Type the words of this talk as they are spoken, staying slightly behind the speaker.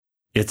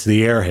It's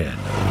the Airhead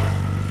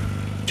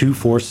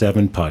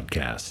 247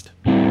 podcast.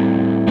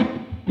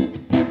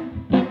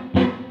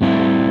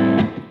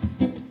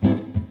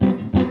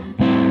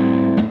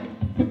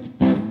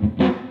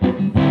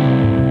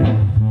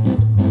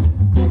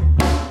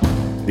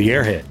 The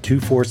Airhead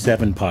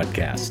 247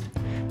 podcast,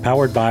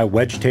 powered by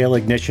Wedgetail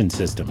Ignition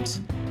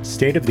Systems,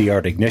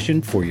 state-of-the-art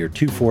ignition for your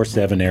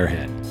 247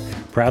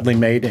 Airhead. Proudly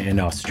made in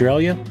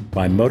Australia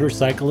by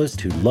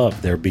motorcyclists who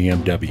love their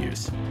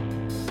BMWs.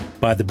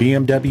 By the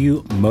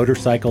BMW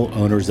Motorcycle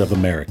Owners of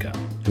America,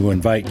 who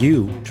invite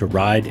you to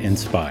ride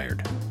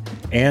inspired.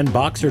 And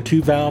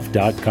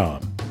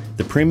Boxer2Valve.com,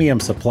 the premium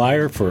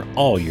supplier for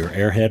all your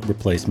Airhead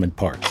replacement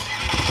parts.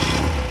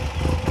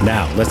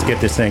 Now, let's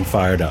get this thing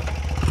fired up.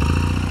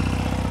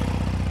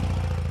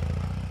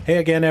 Hey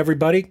again,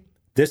 everybody.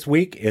 This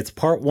week, it's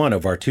part one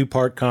of our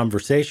two-part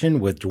conversation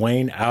with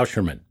Duane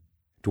Ausherman.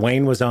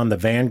 Duane was on the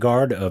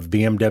vanguard of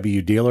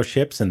BMW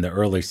dealerships in the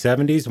early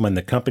 70s when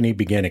the company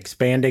began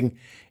expanding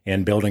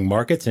and building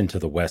markets into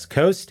the West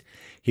Coast.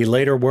 He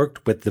later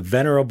worked with the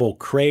venerable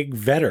Craig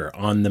Vetter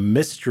on the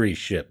Mystery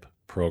Ship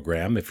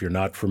program. If you're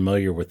not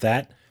familiar with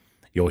that,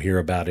 you'll hear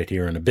about it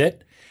here in a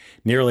bit.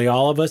 Nearly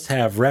all of us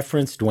have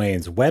referenced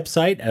Duane's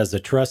website as a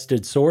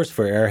trusted source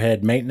for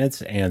Airhead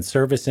maintenance and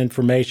service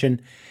information.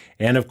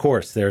 And of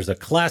course, there's a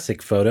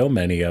classic photo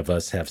many of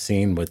us have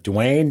seen with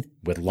Duane,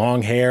 with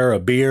long hair, a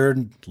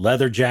beard,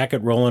 leather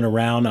jacket rolling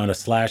around on a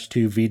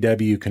 /2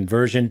 VW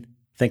conversion.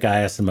 I think I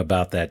asked him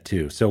about that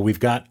too. So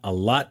we've got a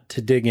lot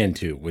to dig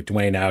into with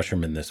Duane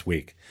Ausherman this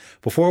week.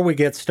 Before we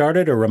get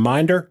started, a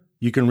reminder,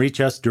 you can reach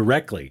us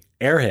directly,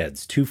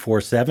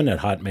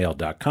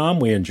 airheads247@hotmail.com.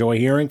 We enjoy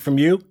hearing from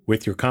you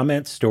with your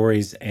comments,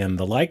 stories, and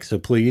the like, so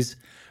please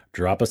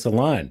drop us a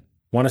line.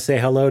 Want to say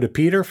hello to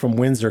Peter from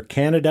Windsor,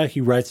 Canada. He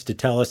writes to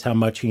tell us how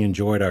much he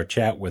enjoyed our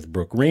chat with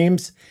Brooke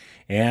Reams.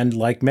 And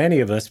like many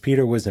of us,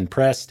 Peter was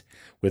impressed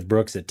with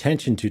Brooke's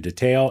attention to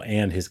detail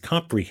and his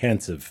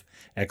comprehensive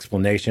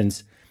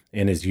explanations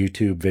in his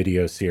YouTube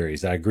video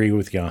series. I agree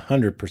with you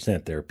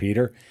 100% there,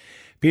 Peter.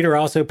 Peter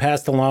also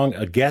passed along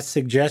a guest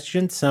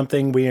suggestion,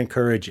 something we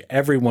encourage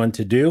everyone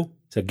to do.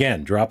 So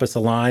again, drop us a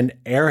line,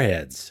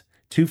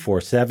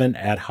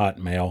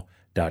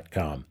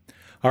 airheads247@hotmail.com.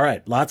 All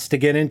right, lots to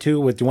get into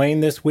with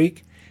Duane this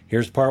week.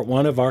 Here's part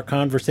one of our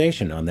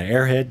conversation on the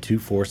Airhead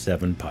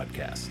 247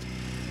 podcast.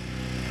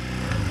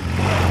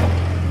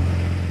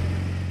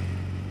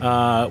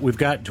 We've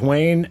got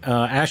Duane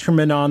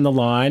Ausherman on the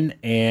line.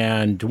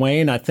 And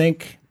Duane, I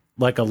think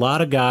like a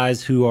lot of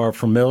guys who are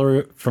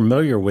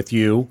familiar with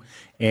you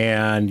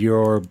and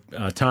your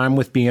time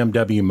with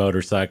BMW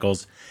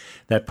motorcycles,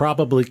 that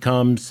probably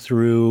comes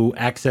through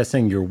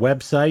accessing your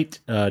website,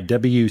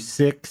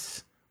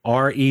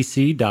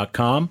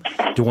 W6REC.com,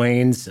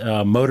 Duane's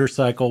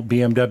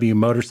BMW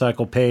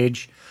motorcycle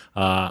page.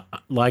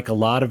 Like a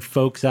lot of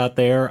folks out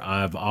there,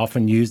 I've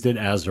often used it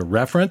as a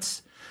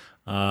reference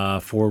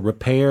for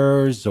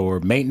repairs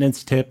or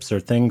maintenance tips or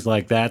things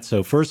like that.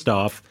 So first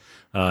off,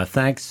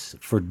 thanks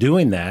for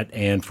doing that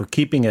and for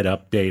keeping it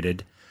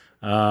updated.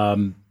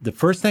 The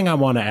first thing I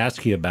want to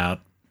ask you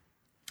about,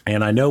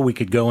 and I know we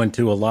could go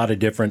into a lot of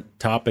different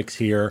topics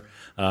here,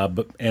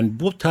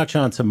 and we'll touch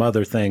on some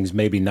other things,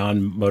 maybe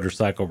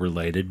non-motorcycle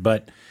related.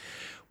 But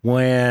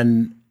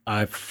when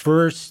I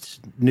first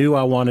knew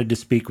I wanted to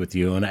speak with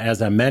you, and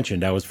as I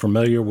mentioned, I was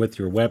familiar with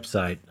your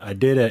website, I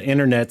did an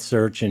internet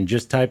search and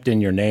just typed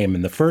in your name.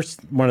 And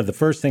one of the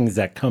first things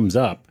that comes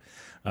up,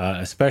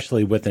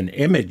 especially with an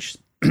image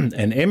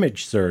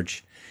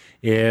search,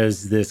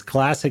 is this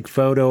classic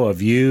photo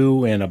of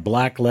you in a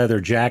black leather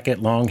jacket,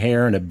 long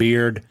hair, and a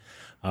beard.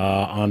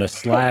 On a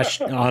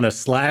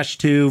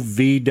 /2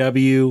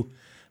 VW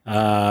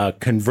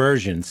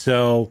conversion.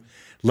 So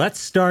let's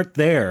start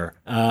there.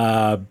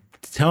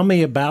 Tell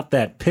me about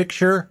that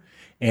picture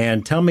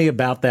and tell me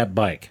about that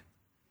bike.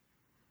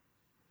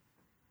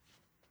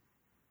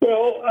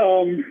 Well,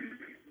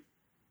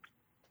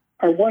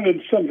 I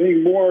wanted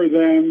something more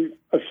than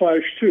a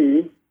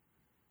 /2,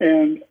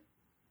 and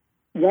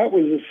that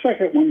was the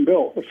second one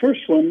built. The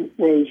first one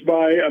was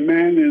by a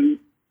man in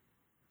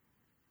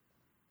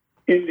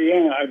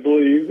Indiana, I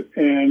believe,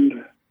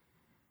 and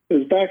it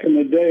was back in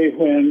the day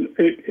when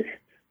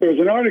there was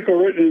an article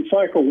written in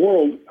Cycle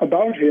World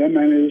about him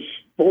and his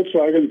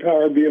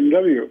Volkswagen-powered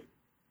BMW.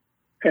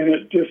 And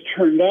it just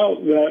turned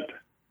out that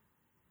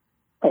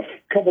a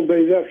couple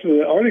days after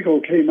the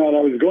article came out,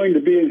 I was going to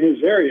be in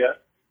his area.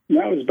 And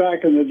that was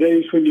back in the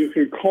days when you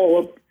could call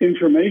up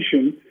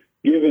information,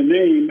 give a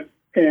name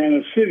and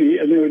a city,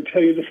 and they would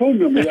tell you the phone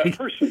number of that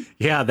person.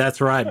 Yeah,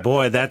 that's right.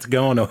 Boy, it's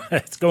going a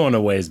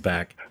ways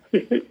back.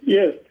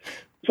 Yes.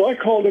 So I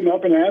called him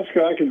up and asked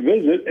if I could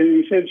visit,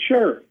 and he said,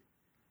 sure.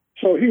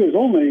 So he was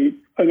only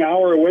an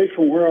hour away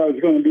from where I was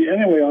going to be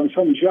anyway on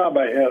some job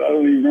I had. I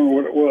don't even remember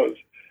what it was.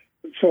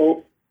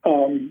 So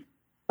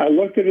I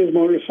looked at his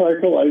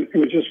motorcycle. It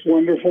was just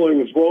wonderful. It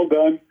was well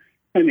done.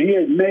 And he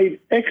had made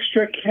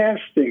extra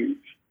castings.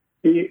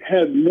 He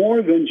had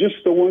more than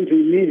just the ones he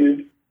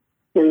needed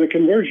for the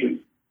conversion.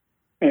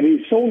 And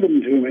he sold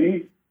them to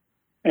me.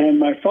 And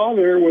my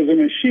father was a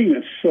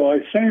machinist, so I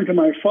sent him to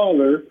my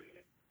father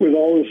with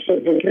all the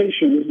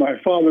specifications. My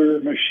father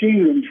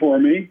machined them for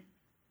me,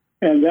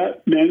 and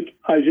that meant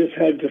I just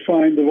had to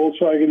find the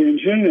Volkswagen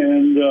engine,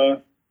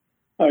 and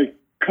I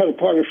cut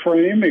apart a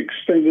frame,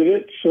 extended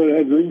it so it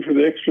had room for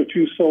the extra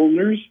 2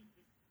 cylinders,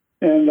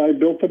 and I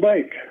built the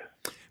bike.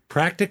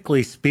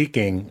 Practically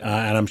speaking,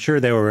 and I'm sure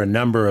there were a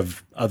number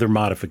of other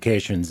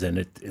modifications, and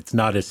it's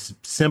not as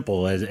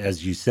simple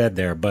as you said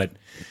there, but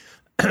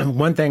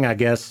one thing I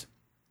guess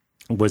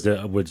was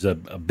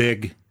a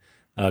big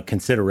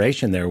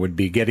consideration there would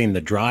be getting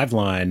the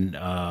driveline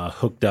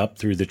hooked up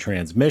through the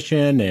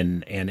transmission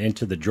and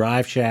into the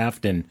drive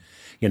shaft, and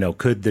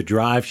could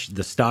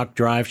the stock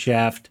drive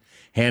shaft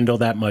handle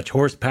that much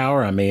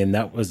horsepower? I mean,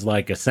 that was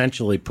like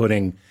essentially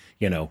putting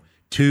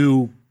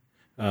 2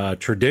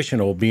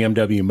 traditional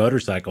BMW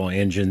motorcycle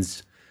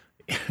engines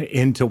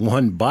into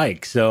one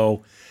bike.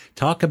 So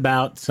talk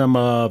about some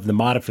of the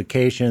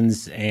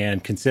modifications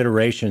and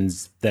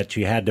considerations that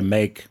you had to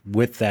make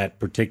with that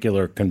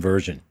particular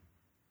conversion.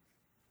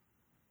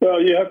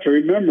 Well, you have to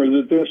remember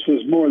that this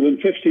was more than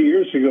 50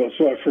 years ago,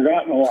 so I've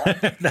forgotten a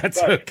lot. That's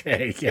but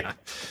okay, yeah.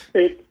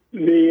 The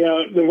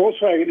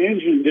Volkswagen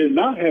engine did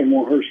not have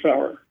more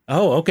horsepower.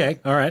 Oh, okay,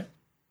 all right.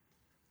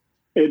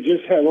 It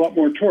just had a lot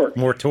more torque.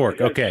 More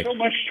torque, okay. So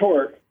much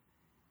torque.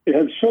 It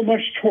had so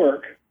much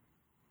torque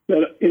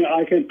that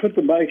I could put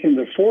the bike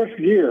into 4th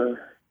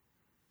gear,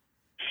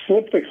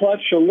 slip the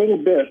clutch a little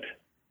bit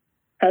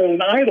at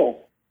an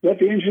idle, let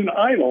the engine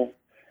idle,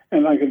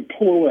 and I could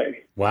pull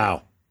away.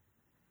 Wow.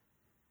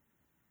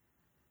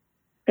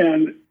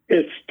 And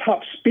its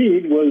top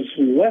speed was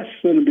less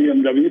than a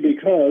BMW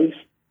because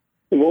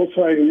the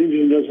Volkswagen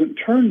engine doesn't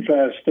turn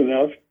fast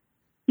enough.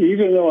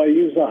 Even though I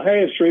used the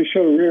highest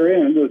ratio rear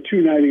end, the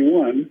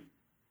 291,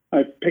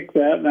 I picked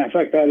that, and in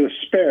fact, I had a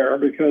spare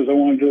because I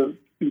wanted to,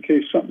 in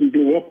case something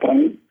blew up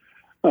on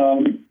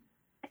it.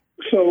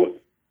 So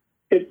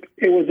it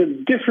was a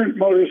different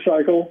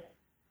motorcycle,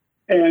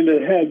 and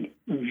it had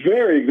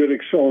very good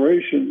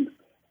acceleration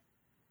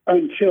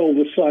until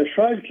the Slash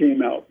 5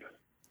 came out.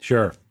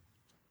 Sure.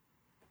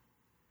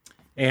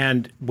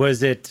 And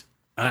was it,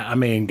 I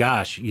mean,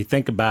 gosh, you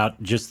think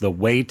about just the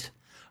weight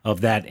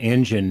of that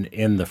engine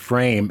in the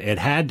frame, it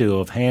had to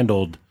have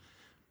handled,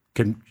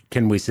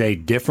 can we say,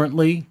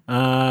 differently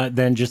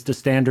than just a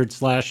standard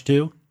Slash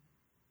 2?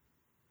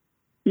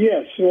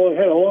 Yes, well, it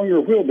had a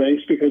longer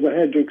wheelbase because I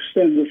had to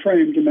extend the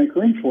frame to make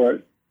room for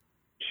it.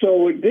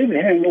 So it did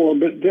handle a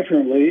bit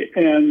differently,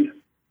 and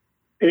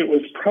it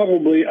was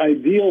probably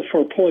ideal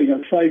for pulling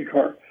a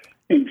sidecar.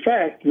 In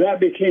fact,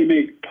 that became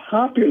a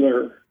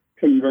popular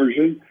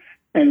conversion,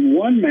 and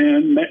one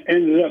man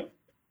ended up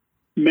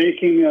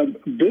making a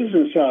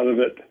business out of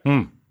it.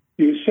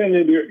 You send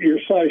in your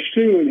Slash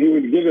 2, and he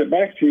would give it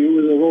back to you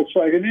with a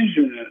Volkswagen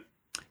engine in it.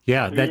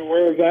 Yeah, Are you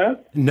aware of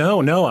that?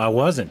 No, I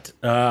wasn't.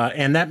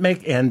 And that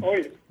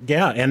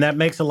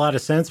makes a lot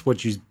of sense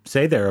what you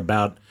say there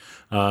about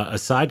a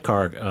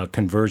sidecar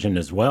conversion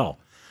as well.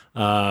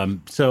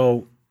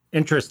 So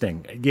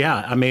interesting.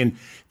 Yeah, I mean,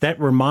 that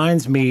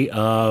reminds me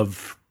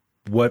of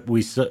what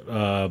we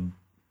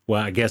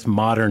well, I guess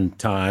modern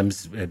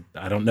times,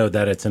 I don't know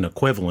that it's an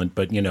equivalent,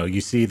 but, you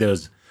see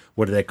those,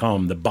 what do they call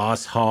them? The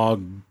Boss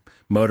Hog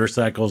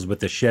motorcycles with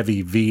the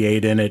Chevy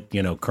V8 in it,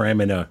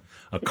 cramming a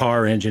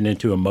car engine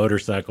into a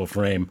motorcycle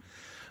frame.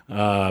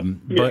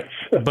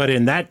 But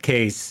in that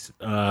case,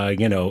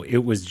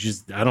 it was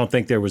just, I don't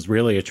think there was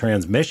really a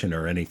transmission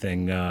or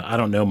anything. I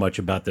don't know much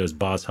about those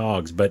Boss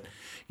Hogs, but,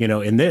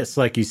 in this,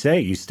 like you say,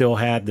 you still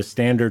had the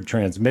standard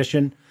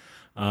transmission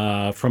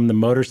from the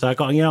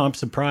motorcycle. I'm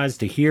surprised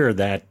to hear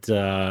that,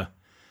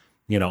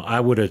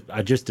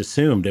 I just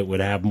assumed it would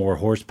have more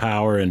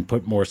horsepower and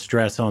put more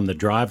stress on the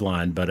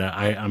driveline, but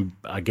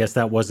I guess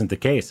that wasn't the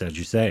case, as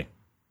you say.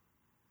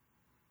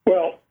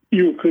 Well,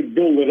 you could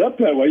build it up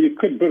that way. You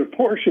could put a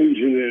Porsche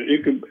engine in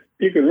it.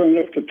 You could run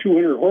it up to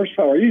 200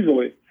 horsepower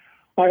easily.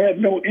 I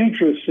had no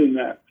interest in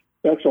that.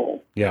 That's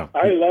all. Yeah.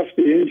 I left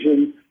the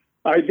engine.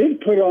 I did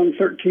put on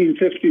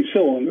 1350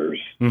 cylinders.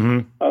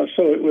 Mm-hmm.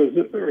 So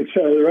it's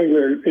a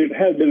regular, it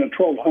had been a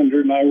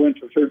 1200, and I went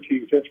to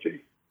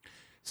 1350.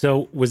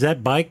 So was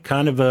that bike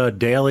kind of a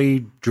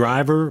daily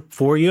driver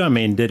for you? I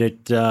mean, did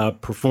it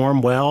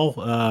perform well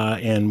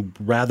and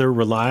rather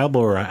reliable,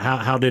 or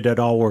how did it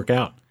all work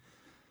out?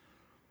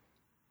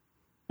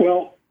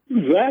 Well,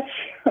 that's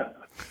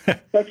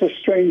a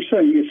strange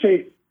thing. You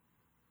see,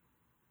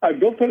 I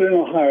built it in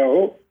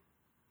Ohio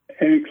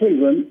and in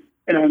Cleveland,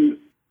 and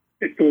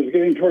it was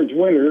getting towards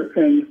winter,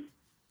 and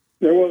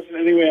there wasn't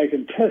any way I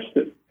could test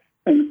it.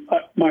 And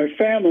my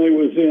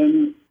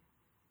family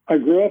I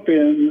grew up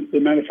in the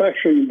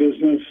manufacturing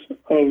business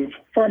of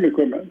farm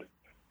equipment.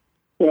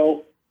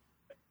 Well,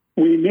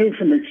 we knew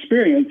from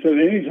experience that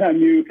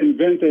anytime you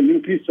invent a new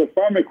piece of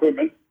farm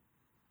equipment,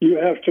 you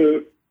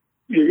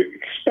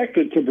expect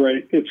it to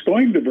break. It's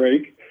going to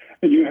break,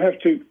 and you have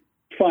to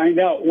find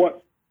out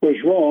what was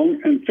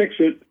wrong and fix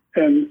it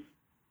and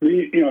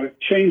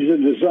change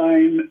the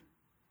design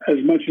as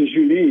much as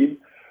you need.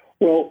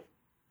 Well,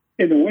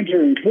 in the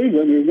winter in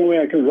Cleveland, there's no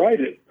way I could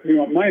ride it.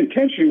 My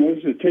intention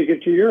was to take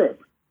it to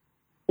Europe.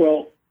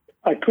 Well,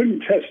 I couldn't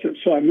test it,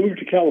 so I moved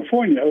to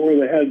California where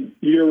they had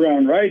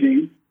year-round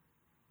riding,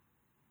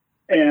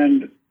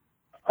 and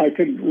I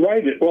could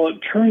ride it. Well, it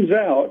turns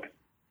out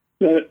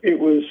that it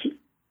was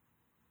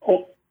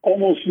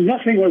almost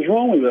nothing was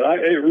wrong with it.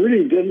 It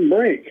really didn't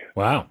break.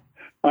 Wow.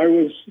 I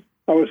was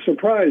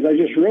surprised. I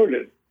just rode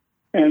it.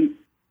 And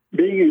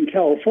being in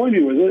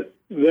California with it,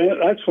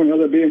 that's when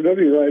other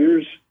BMW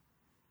riders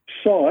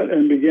saw it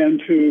and began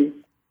to,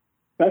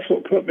 that's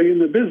what put me in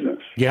the business.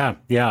 Yeah.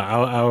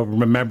 I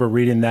remember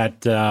reading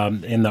that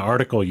in the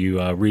article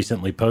you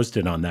recently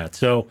posted on that.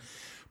 So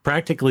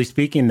practically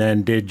speaking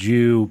then, did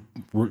you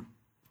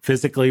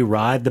physically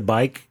ride the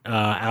bike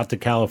out to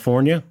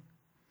California?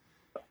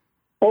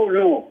 Oh,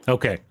 no.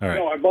 Okay, all right.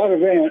 No, I bought a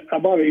van. I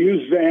bought a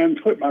used van,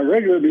 put my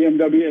regular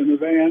BMW in the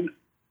van,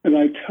 and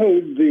I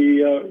towed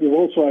the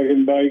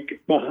Volkswagen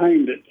bike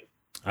behind it.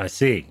 I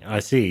see.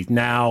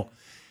 Now,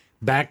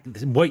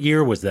 what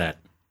year was that?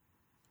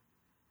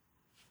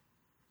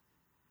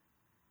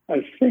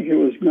 I think it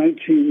was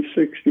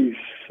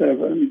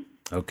 1967.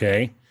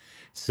 Okay.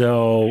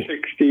 So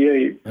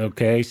 68.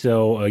 Okay,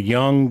 so a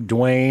young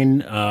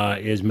Duane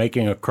is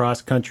making a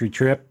cross-country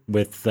trip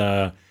with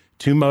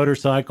two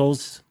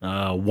motorcycles,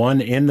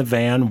 one in the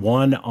van,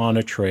 one on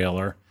a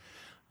trailer.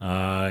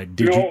 No,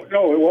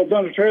 it wasn't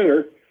on a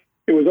trailer.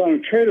 It was on a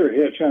trailer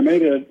hitch. I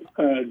made an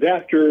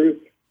adapter,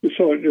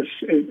 so it was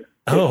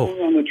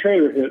on the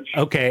trailer hitch.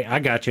 Okay, I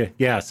got you.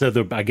 Yeah,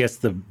 so I guess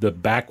the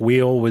back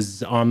wheel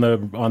was on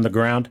the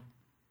ground.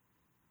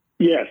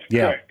 Yes.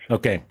 Yeah. Correct.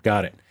 Okay,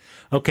 got it.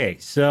 Okay,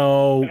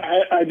 so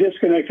I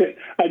disconnected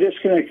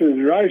the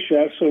drive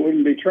shaft so it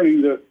wouldn't be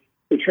turning the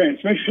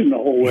transmission the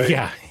whole way.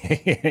 Yeah,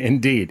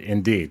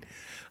 indeed.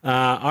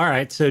 All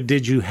right, so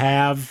did you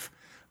have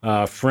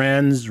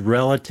friends,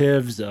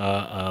 relatives,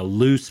 a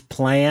loose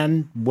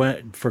plan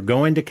for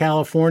going to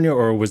California,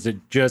 or was it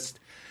just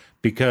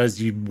because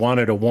you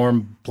wanted a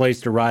warm place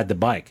to ride the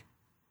bike?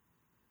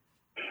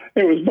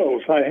 It was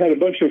both. I had a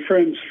bunch of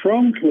friends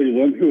from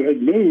Cleveland who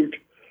had moved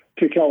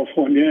to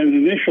California, and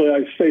initially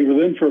I stayed with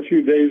them for a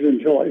few days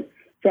until I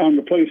found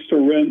a place to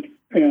rent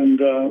and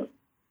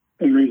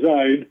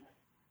reside.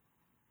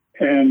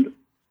 And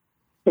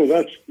so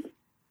that's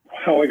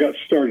how I got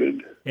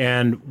started.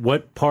 And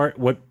what part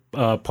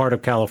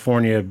of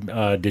California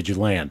did you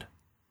land?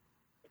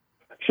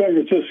 San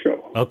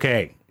Francisco.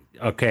 Okay.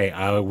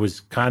 I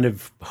was kind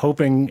of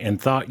hoping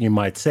and thought you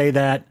might say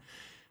that.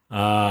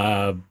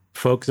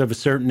 Folks of a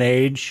certain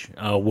age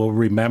will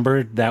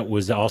remember that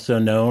was also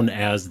known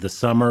as the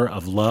Summer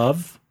of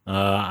Love.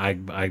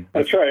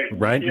 That's right.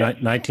 Right? Yes.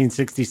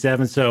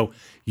 1967. So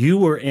you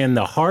were in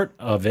the heart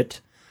of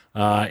it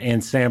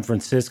in San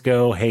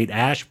Francisco.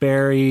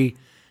 Haight-Ashbury,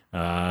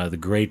 the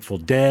Grateful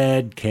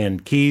Dead, Ken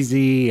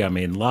Kesey. I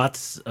mean,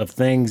 lots of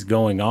things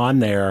going on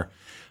there.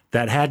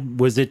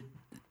 Was it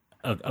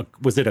a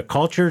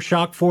culture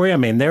shock for you? I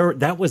mean,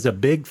 that was a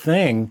big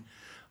thing.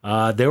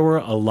 There were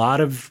a lot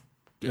of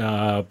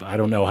I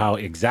don't know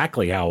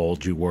exactly how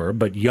old you were,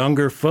 but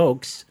younger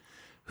folks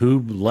who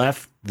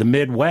left the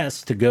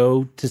Midwest to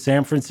go to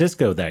San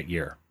Francisco that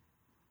year.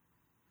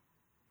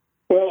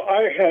 Well,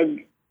 I had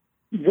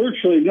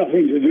virtually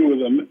nothing to do with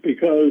them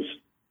because,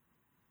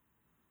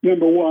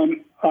 number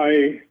one,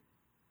 I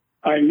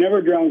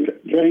never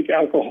drank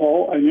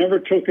alcohol. I never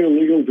took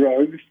illegal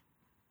drugs.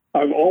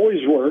 I've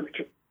always worked.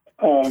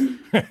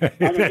 I'm a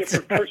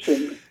different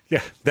person.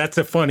 Yeah, that's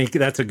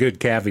a good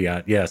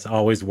caveat. Yes,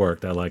 always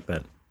worked. I like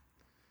that.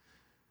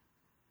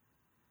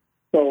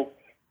 So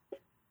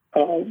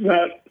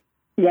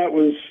that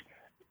was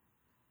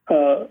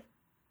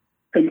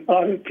an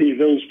oddity,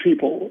 those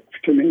people,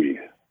 to me.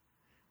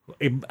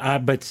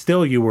 But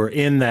still, you were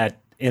in that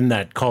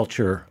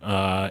culture,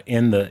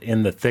 in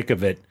the thick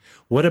of it.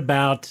 What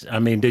about? I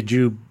mean,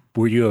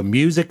 were you a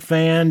music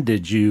fan?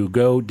 Did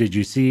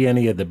you see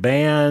any of the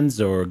bands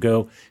or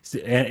go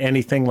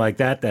anything like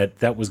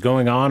that was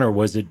going on? Or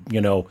was it,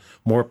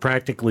 more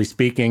practically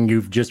speaking,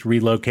 you've just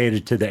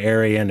relocated to the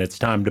area and it's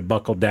time to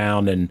buckle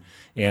down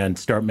and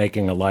start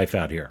making a life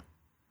out here?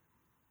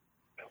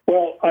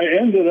 Well, I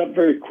ended up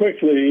very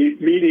quickly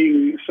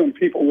meeting some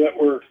people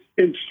that were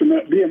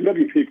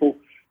BMW people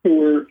who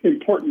were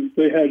important.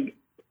 They had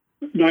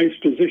nice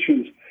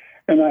positions,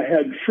 and I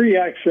had free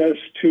access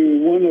to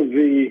one of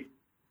the.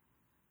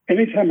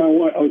 Anytime I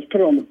was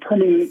put on the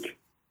permanent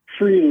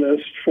free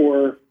list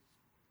for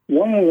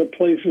one of the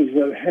places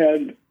that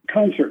had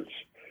concerts.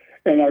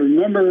 And I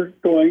remember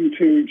going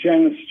to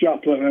Janis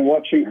Joplin and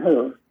watching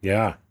her.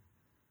 Yeah.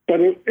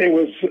 But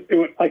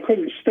I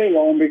couldn't stay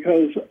long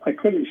because I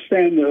couldn't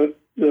stand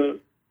the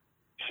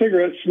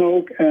cigarette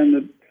smoke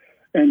and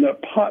the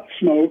pot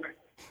smoke.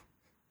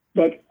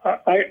 But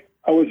I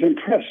was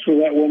impressed with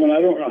that woman.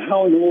 I don't know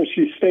how in the world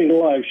she stayed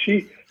alive.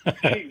 She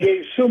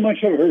gave so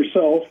much of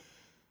herself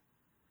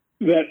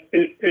that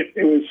it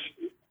was.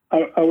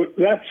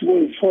 That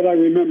was what I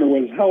remember,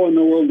 was how in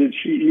the world did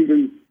she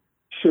even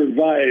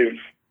survive,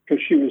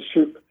 because she was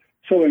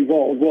so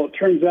involved. Well, it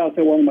turns out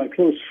that one of my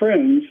close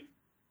friends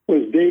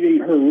was dating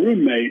her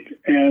roommate,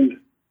 and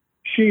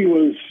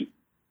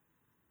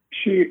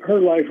her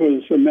life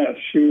was a mess.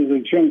 She was a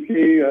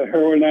junkie, a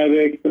heroin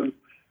addict, and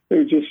it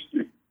was just,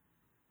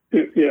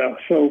 yeah.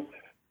 So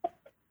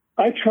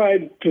I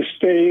tried to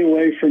stay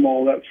away from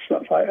all that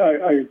stuff.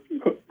 I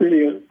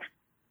really,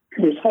 it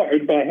was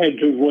hard, but I had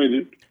to avoid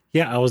it.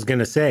 Yeah, I was going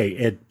to say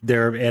it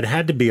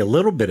had to be a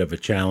little bit of a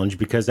challenge,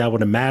 because I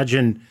would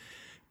imagine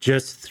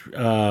just,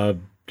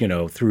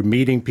 through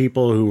meeting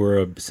people who were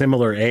a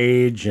similar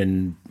age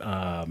and,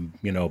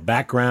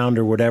 background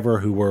or whatever,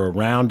 who were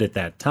around at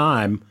that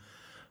time,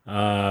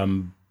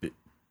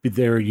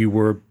 there you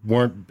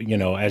weren't,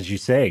 as you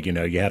say,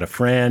 you had a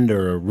friend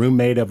or a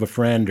roommate of a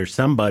friend or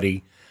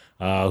somebody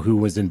who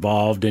was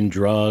involved in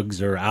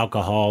drugs or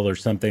alcohol or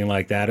something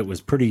like that. It was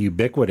pretty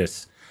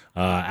ubiquitous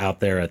out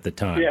there at the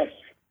time. Yes,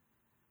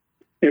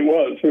 it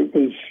was.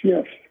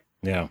 Yes.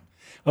 Yeah.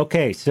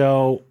 Okay.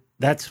 So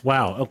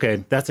wow.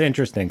 Okay. That's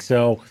interesting.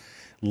 So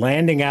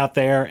landing out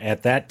there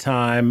at that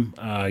time,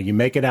 you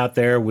make it out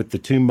there with the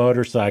two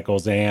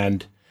motorcycles,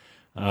 and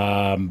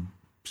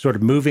sort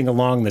of moving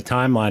along the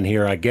timeline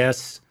here, I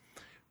guess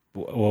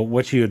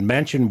what you had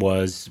mentioned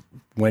was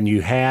when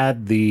you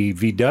had the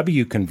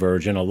VW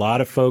conversion, a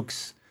lot of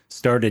folks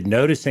started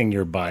noticing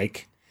your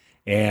bike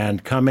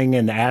and coming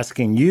and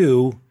asking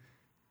you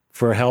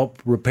for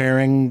help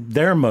repairing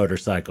their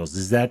motorcycles.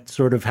 Is that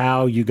sort of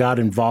how you got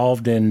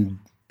involved in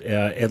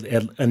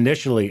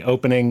initially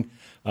opening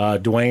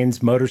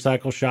Duane's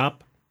motorcycle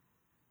shop?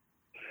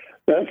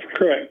 That's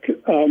correct.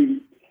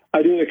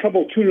 I did a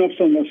couple tune-ups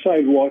on the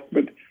sidewalk,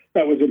 but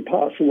that was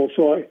impossible.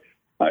 So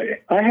I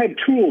had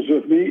tools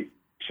with me,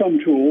 some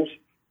tools,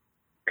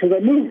 because I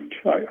moved.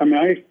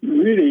 I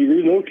really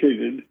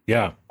relocated.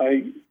 Yeah.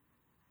 I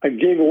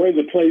gave away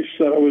the place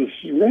that I was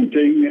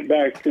renting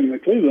back in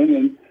Cleveland,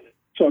 and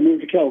so I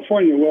moved to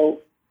California. Well,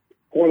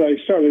 what I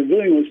started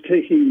doing was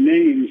taking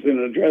names and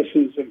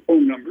addresses and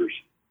phone numbers,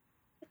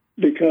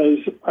 because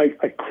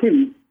I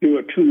couldn't do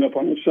a tune-up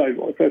on the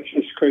sidewalk. That's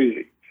just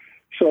crazy.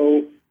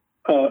 So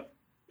the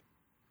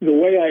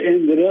way I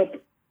ended up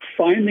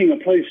finding a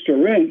place to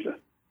rent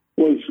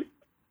was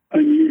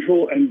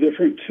unusual and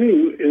different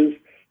too. Is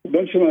a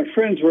bunch of my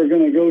friends were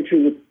going to go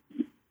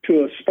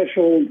to a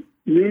special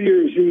New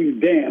Year's Eve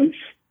dance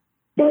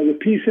by the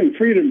Peace and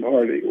Freedom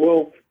Party.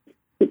 Well,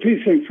 the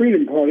Peace and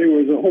Freedom Party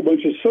was a whole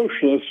bunch of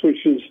socialists,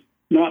 which is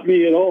not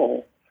me at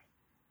all.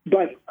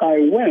 But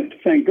I went.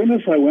 Thank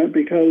goodness I went,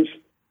 because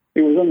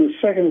it was on the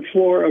second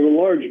floor of a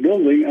large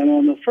building, and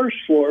on the first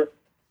floor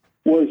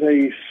was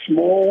a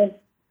small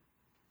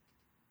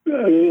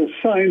little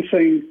sign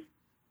saying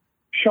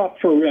 "Shop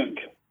for Rent."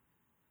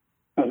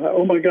 I thought,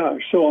 oh my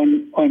gosh. So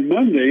on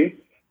Monday,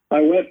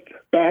 I went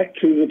back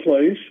to the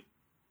place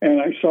and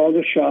I saw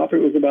the shop. It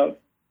was about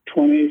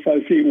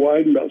 25 feet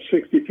wide and about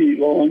 60 feet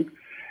long.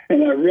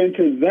 And I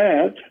rented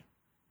that.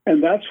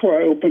 And that's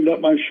where I opened up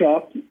my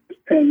shop.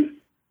 And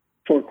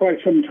for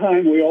quite some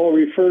time, we all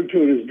referred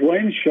to it as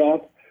Duane's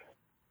shop,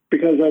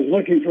 because I was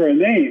looking for a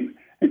name.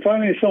 And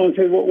finally, someone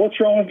said, well, what's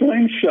wrong with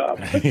Duane's shop?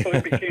 So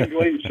it became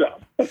Duane's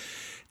shop.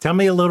 Tell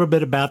me a little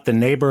bit about the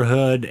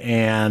neighborhood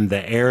and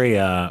the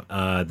area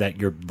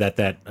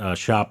that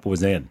shop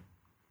was in.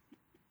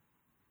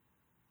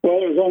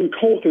 Well, it was on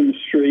Colton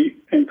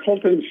Street, and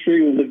Colton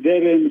Street was a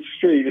dead-end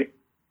street.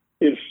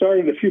 It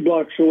started a few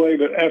blocks away,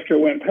 but after it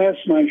went past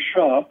my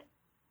shop,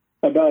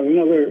 about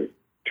another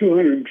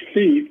 200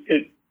 feet,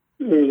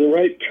 there was a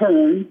right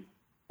turn.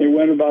 It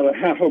went about a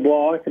half a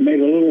block and made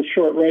a little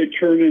short right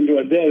turn into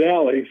a dead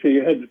alley, so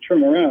you had to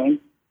turn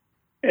around.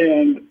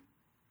 And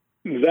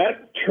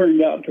that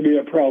turned out to be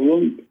a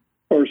problem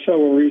for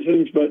several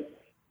reasons, but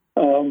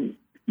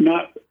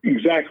not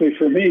exactly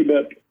for me.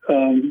 But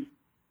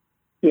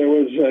there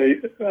was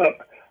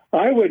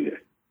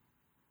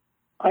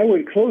I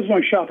would close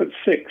my shop at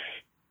 6,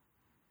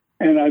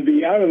 and I'd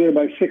be out of there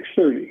by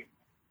 6:30.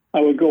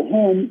 I would go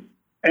home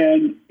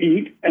and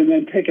eat, and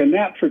then take a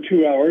nap for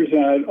 2 hours,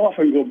 and I'd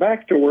often go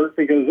back to work,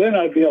 because then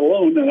I'd be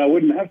alone and I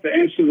wouldn't have to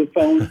answer the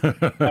phone.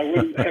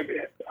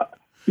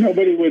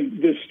 Nobody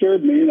would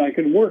disturb me, and I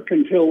could work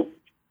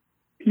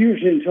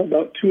usually until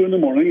about 2 in the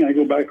morning. I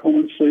go back home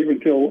and sleep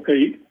until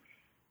 8.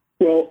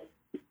 Well,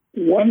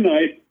 one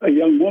night, a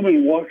young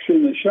woman walks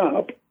in the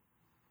shop.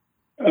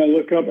 I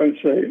look up and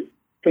say,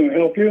 "Can I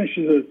help you?" And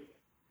she said,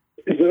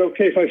 "Is it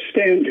okay if I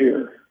stand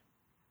here?"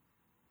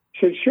 I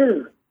said,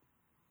 "Sure."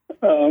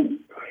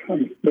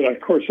 But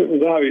of course, it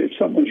was obvious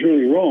something was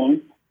really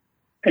wrong.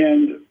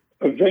 And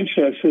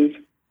eventually I said,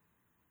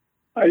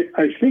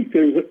 I think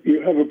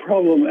you have a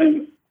problem,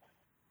 and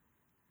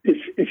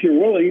if you're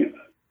willing,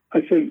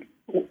 I said,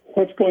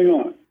 "What's going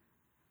on?"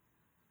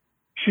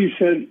 She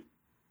said,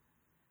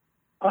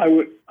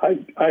 I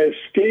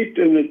escaped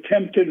an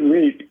attempted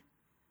rape.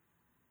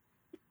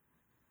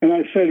 And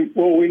I said,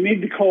 "Well, we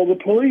need to call the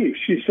police."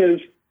 She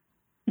says,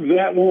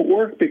 "That won't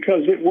work,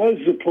 because it was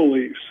the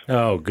police."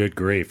 Oh, good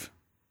grief.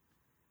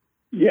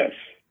 Yes.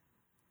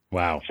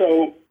 Wow.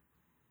 So,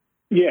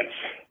 yes.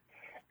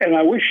 And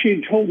I wish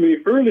she'd told me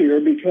earlier,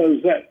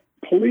 because that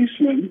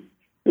policeman,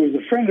 it was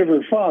a friend of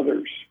her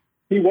father's.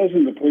 He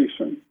wasn't a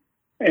policeman.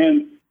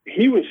 And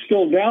he was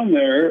still down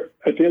there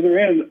at the other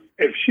end.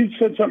 If she'd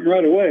said something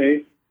right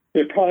away,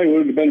 it probably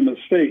would have been a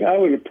mistake. I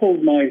would have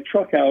pulled my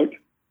truck out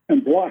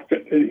and blocked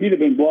it, and he'd have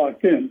been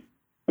blocked in.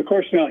 Of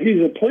course, now he's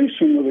a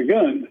policeman with a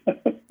gun.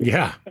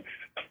 Yeah.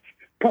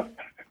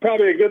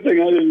 Probably a good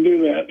thing I didn't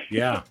do that.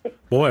 Yeah.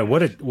 Boy,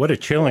 what a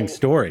chilling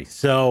story.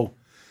 So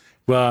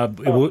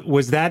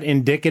was that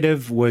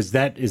indicative? Is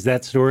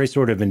that story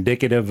sort of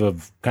indicative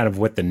of kind of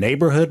what the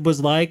neighborhood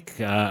was like?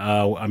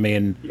 I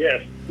mean,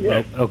 yes.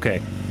 Okay.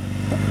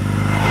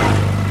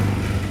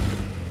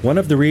 One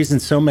of the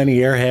reasons so many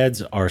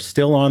Airheads are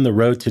still on the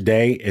road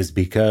today is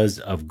because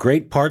of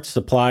great parts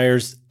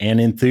suppliers and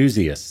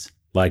enthusiasts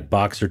like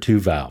Boxer 2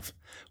 Valve.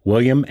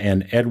 William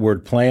and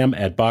Edward Plam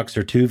at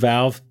Boxer 2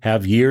 Valve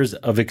have years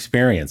of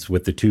experience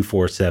with the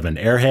 247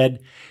 Airhead,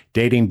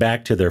 dating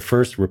back to their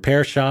first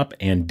repair shop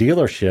and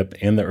dealership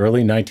in the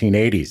early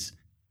 1980s.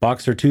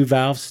 Boxer 2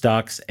 Valve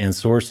stocks and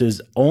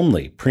sources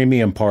only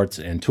premium parts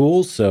and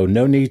tools, so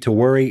no need to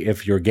worry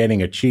if you're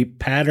getting a cheap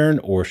pattern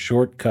or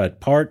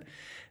shortcut part.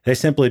 They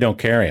simply don't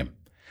carry them.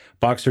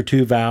 Boxer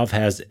 2 Valve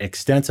has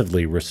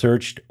extensively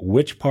researched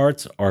which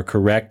parts are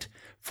correct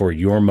for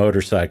your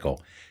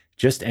motorcycle.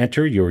 Just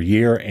enter your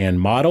year and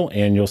model,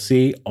 and you'll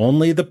see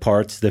only the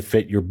parts that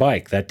fit your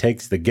bike. That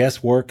takes the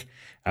guesswork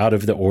out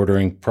of the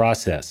ordering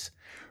process.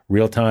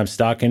 Real-time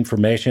stock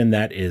information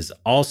that is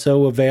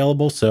also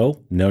available,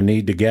 so no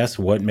need to guess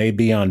what may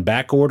be on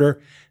back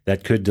order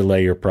that could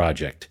delay your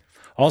project.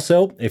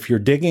 Also, if you're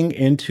digging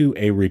into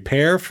a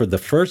repair for the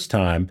first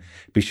time,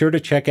 be sure to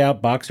check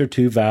out Boxer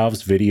 2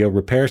 Valve's video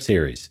repair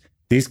series.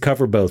 These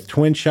cover both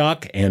twin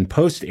shock and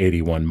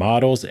post-81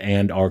 models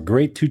and are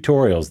great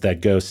tutorials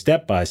that go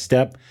step by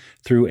step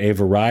through a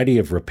variety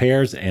of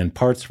repairs and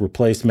parts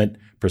replacement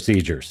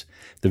procedures.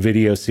 The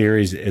video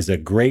series is a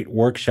great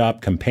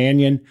workshop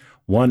companion,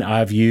 one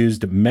I've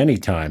used many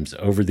times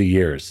over the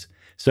years.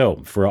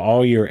 So, for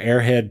all your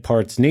Airhead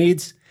parts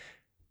needs,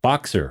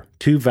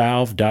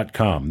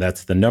 Boxer2Valve.com.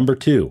 That's the number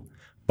 2,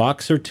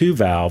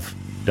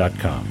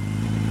 Boxer2Valve.com.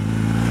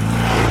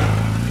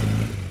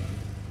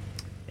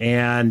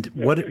 And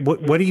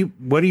what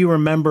do you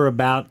remember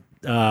about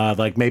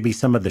like maybe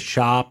some of the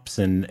shops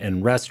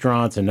and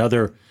restaurants and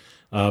other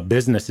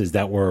businesses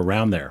that were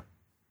around there?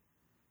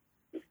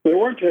 There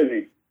weren't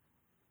any.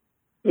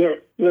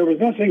 There was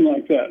nothing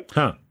like that.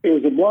 Huh. It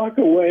was a block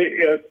away,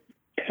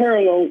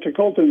 parallel to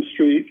Colton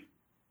Street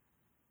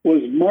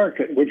was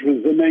Market, which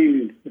was the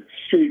main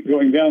street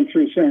going down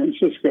through San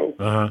Francisco.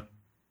 Uh-huh.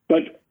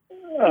 But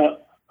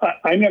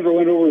I never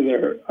went over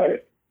there.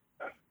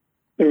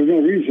 There was no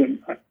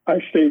reason. I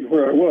stayed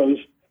where I was.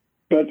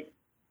 But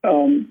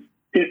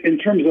in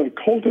terms of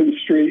Colton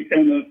Street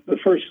and the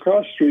first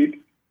cross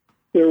street,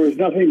 there was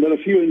nothing but a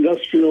few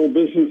industrial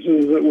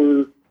businesses that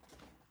were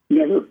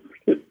never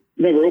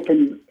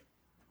opened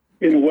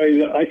in a way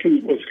that I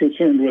was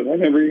concerned with. I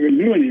never even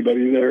knew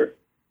anybody there.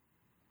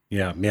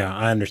 Yeah,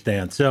 I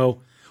understand.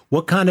 So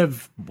what kind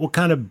of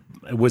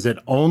was it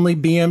only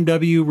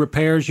BMW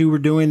repairs you were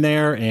doing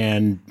there?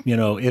 And,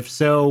 if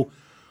so,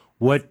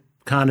 what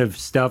kind of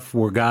stuff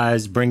were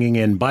guys bringing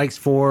in bikes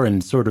for,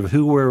 and sort of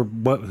who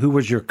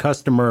was your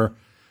customer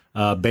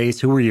base?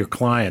 Who were your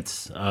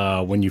clients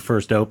when you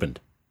first opened?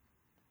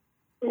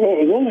 Well,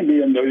 it was only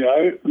BMW.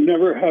 I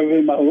never have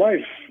in my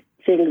life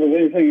fiddled with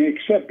anything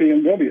except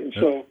BMW.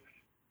 So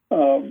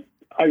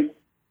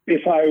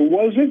if I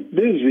wasn't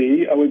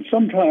busy, I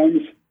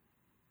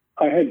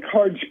had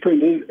cards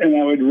printed, and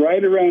I would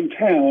ride around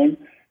town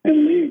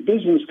and leave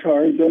business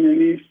cards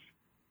underneath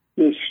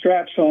the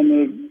straps on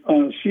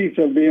the seats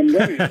of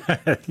BMW.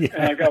 Yeah.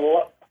 And I got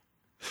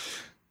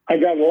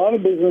a lot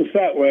of business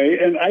that way,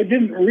 and I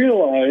didn't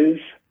realize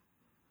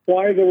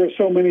why there were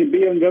so many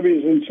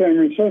BMWs in San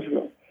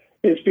Francisco.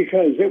 It's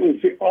because it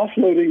was the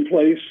offloading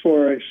place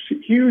for a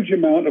huge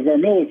amount of our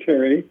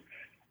military,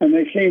 and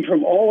they came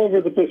from all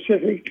over the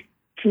Pacific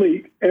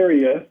Fleet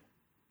area,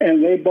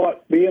 and they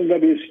bought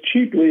BMWs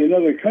cheaply in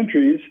other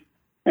countries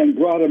and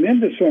brought them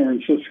into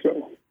San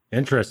Francisco.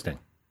 Interesting.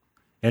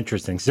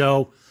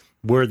 So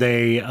were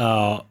they,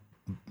 I'll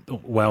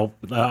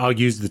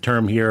use the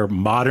term here,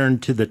 modern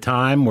to the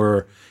time?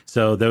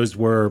 So those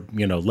were,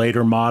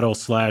 later model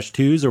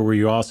 /2s, or were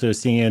you also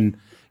seeing,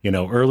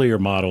 earlier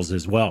models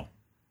as well?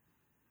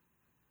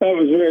 That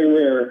was very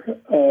rare.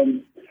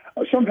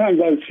 Sometimes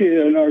I'd see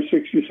an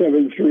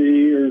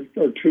R67-3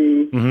 or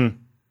 2. Mm-hmm.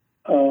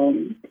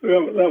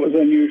 That was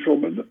unusual,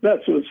 but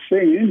that's the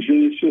same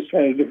engine. It's just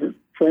had a different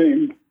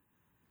frame.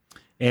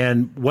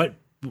 And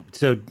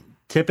so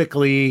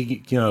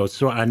typically,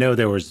 so I know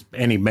there was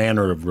any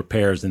manner of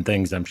repairs and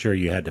things I'm sure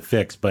you had to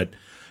fix, but,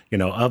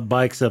 of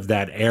bikes of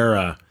that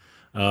era,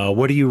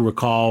 what do you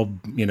recall,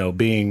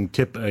 being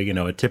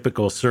a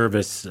typical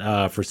service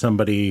for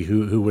somebody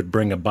who would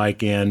bring a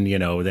bike in?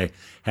 They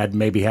had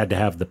to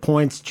have the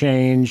points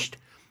changed.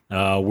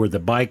 Were the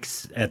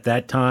bikes at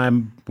that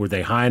time, were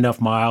they high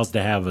enough miles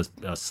to have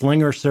a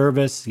slinger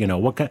service?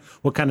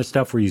 What kind of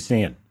stuff were you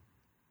seeing?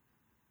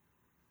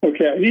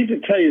 Okay, I need to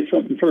tell you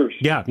something first.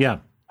 Yeah.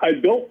 I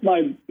built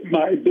my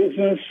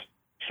business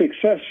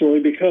successfully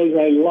because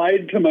I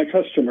lied to my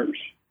customers.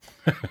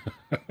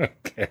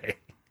 Okay.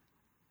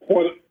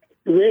 What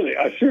really?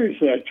 I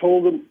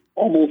told them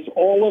almost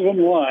all of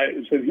them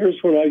lies, and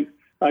here's what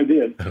I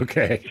did.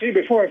 Okay. See,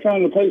 before I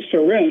found a place to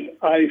rent,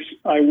 I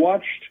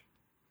watched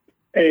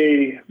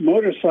a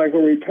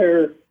motorcycle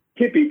repair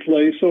hippie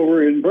place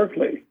over in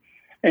Berkeley,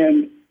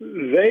 and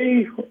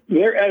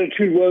their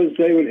attitude was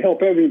they would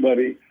help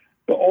everybody,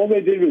 but all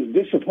they did was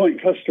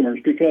disappoint customers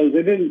because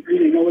they didn't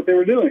really know what they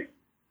were doing.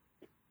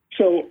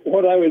 So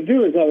what I would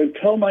do is I would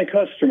tell my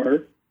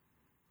customer,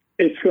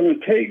 it's going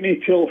to take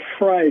me till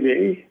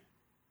Friday.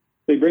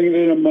 They bring it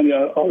in on Monday.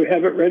 I'll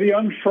have it ready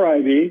on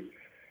Friday,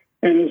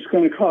 and it's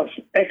going to cost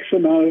X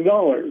amount of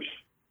dollars.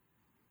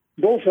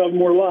 Both of them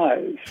were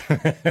lies.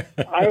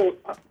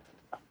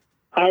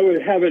 I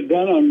would have it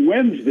done on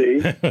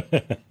Wednesday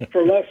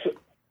for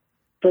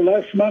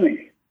less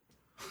money.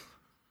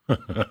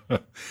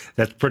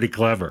 That's pretty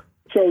clever.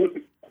 So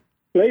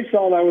they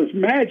thought I was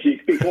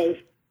magic because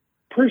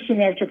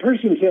person after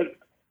person said,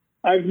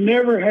 I've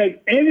never had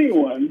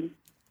anyone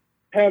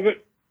have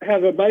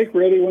a bike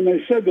ready when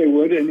they said they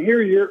would, and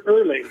here you're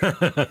early.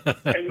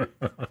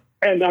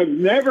 and I've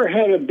never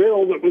had a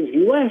bill that was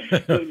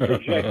less than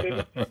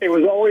projected. It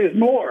was always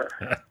more.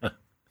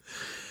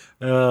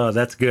 Oh,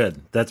 that's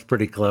good. That's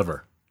pretty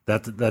clever.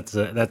 That's a good.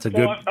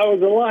 I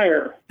was a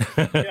liar.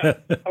 Yeah,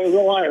 I was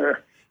a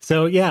liar.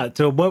 So yeah.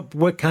 So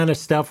what kind of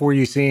stuff were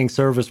you seeing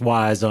service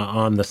wise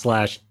on the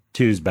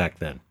 /2s back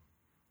then?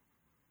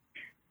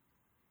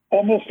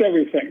 Almost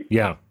everything.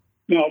 Yeah.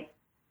 Now,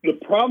 the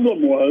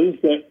problem was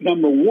that,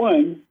 number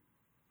one,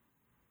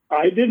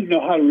 I didn't know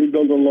how to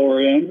rebuild the lower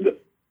end.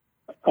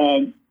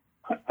 I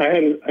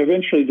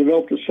eventually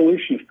developed a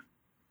solution,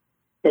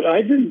 but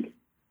I didn't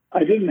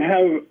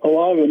have a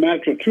lot of the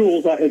natural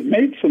tools. I had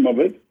made some of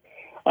it.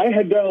 I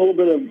had done a little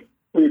bit of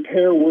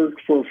repair work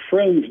for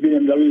friends'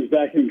 BMWs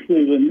back in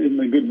Cleveland in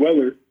the good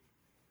weather,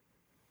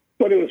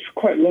 but it was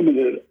quite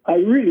limited. I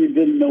really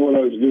didn't know what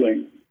I was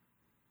doing.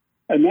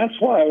 And that's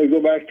why I would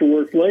go back to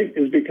work late,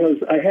 is because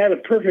I had a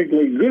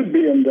perfectly good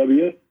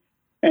BMW,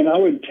 and I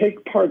would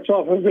take parts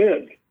off of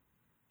it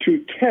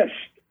to test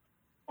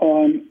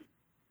on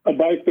a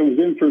bike that was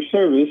in for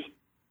service,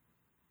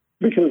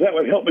 because that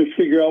would help me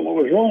figure out what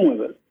was wrong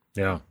with it.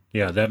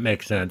 Yeah, that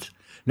makes sense.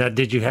 Now,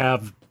 did you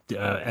have,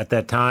 at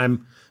that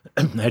time,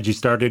 had you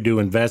started to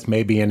invest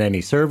maybe in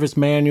any service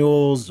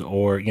manuals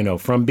or,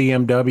 from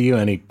BMW,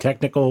 any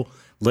technical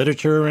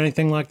literature or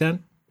anything like that?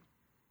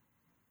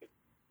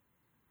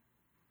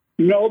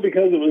 No,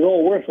 because it was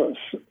all worthless.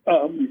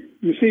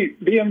 You see,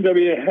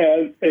 BMW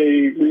had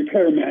a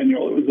repair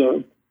manual.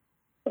 It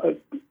was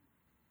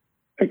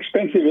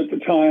expensive at the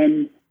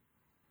time,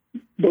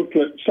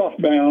 booklet,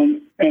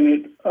 softbound,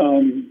 and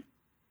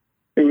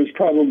it was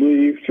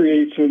probably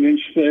 3/8 of an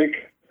inch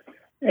thick.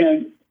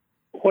 And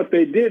what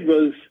they did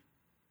was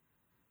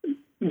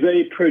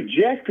they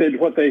projected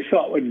what they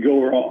thought would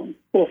go wrong.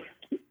 Well,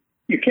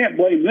 you can't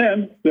blame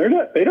them.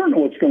 They don't know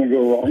what's going to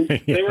go wrong. Yeah.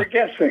 They were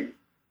guessing.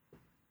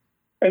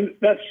 And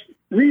that's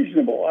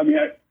reasonable. I mean,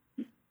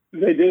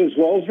 they did as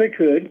well as they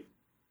could.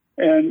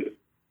 And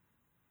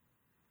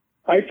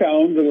I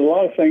found that a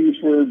lot of things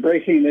were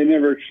breaking they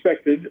never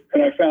expected.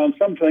 And I found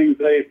some things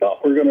they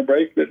thought were going to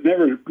break that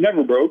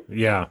never broke.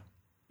 Yeah.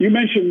 You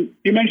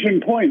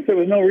mentioned points. There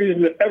was no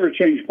reason to ever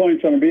change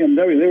points on a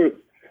BMW.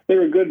 They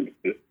were good.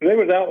 They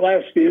would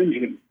outlast the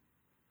engine.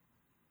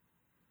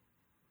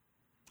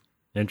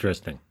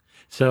 Interesting.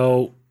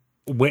 So,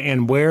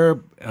 where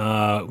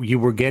you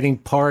were getting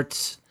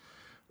parts,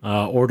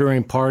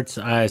 ordering parts,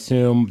 I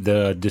assume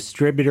the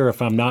distributor,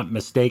 if I'm not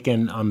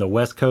mistaken, on the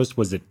West Coast,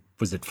 was it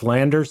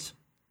Flanders?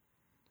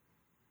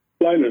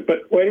 Flanders,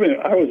 but wait a minute.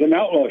 I was an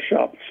outlaw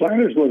shop.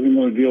 Flanders wasn't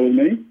going to deal with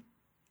me.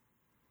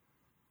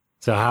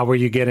 So how were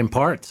you getting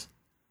parts?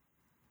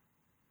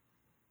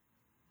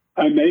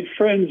 I made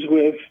friends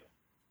with,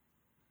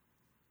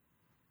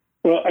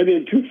 I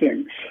did two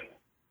things.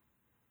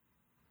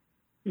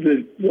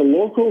 The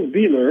local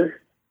dealer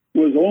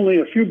was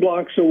only a few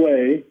blocks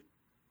away,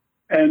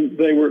 and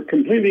they were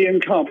completely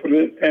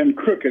incompetent and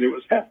crooked. It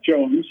was Hap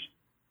Jones.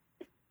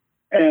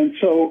 And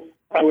so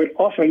I would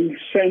often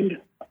send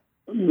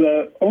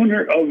the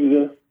owner of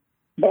the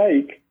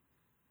bike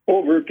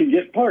over to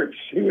get parts.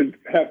 He would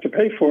have to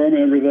pay for them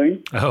and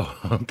everything. Oh,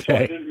 okay. So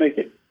I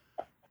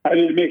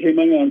didn't make any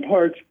money on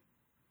parts.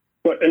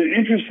 But an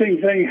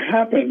interesting thing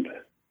happened.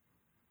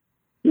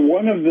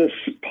 One of the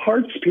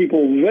parts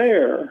people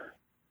there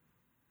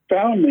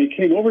found me,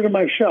 came over to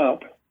my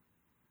shop,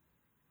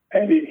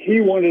 and he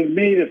wanted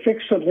me to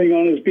fix something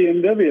on his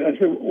BMW. I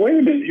said, wait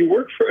a minute, you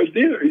work for a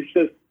dealer. He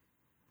said,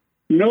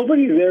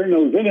 nobody there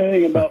knows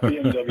anything about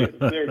BMW.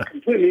 They're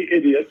completely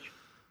idiots.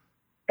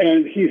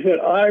 And he said,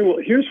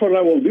 here's what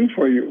I will do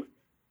for you.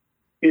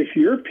 If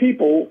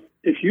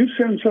you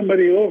send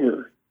somebody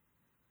over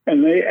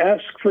and they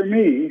ask for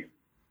me,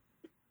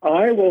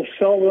 I will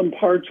sell them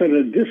parts at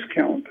a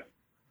discount.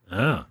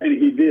 Ah.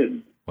 And he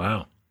did.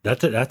 Wow.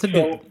 That's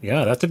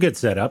a good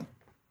setup.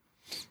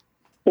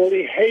 Well,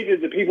 he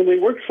hated the people he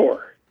worked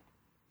for.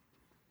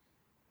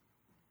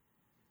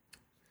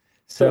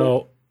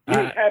 So he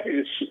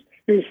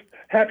was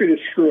happy to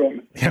screw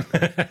him.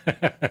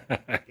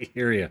 I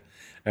hear you.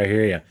 I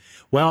hear you.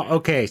 Well,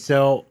 okay.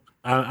 So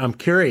I'm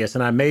curious,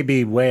 and I may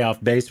be way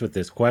off base with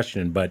this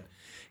question, but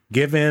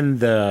given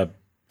the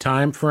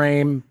time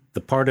frame,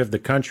 the part of the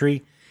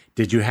country,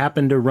 did you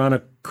happen to run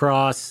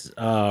across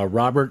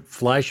Robert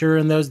Fleischer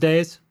in those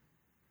days?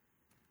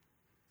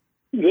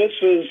 This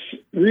was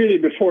really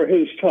before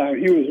his time.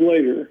 He was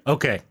later.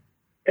 Okay.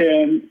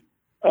 And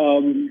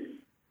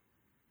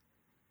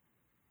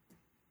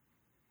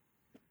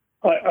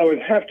I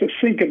would have to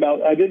think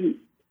about, I didn't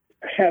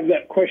have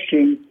that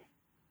question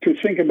to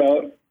think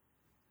about,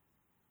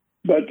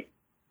 but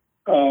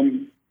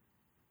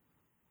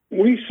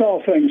we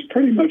saw things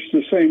pretty much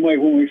the same way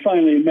when we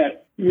finally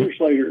met years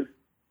later.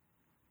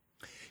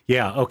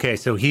 Yeah. Okay.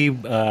 So you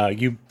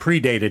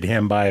predated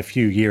him by a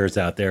few years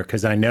out there,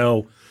 because I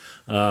know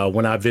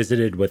when I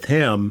visited with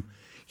him,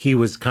 he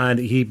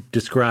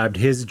described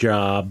his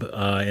job,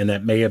 and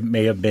that may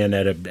have been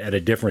at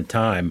a different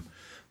time,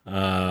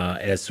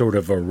 as sort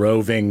of a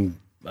roving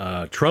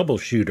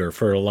troubleshooter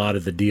for a lot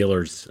of the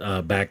dealers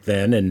back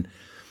then, and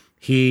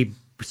he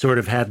sort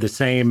of had the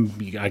same.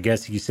 I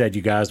guess you said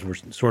you guys were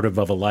sort of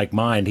a like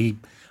mind.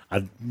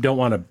 I don't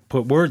want to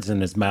put words in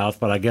his mouth,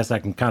 but I guess I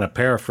can kind of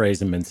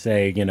paraphrase him and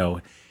say,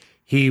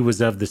 he was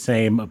of the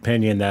same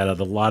opinion that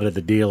a lot of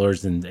the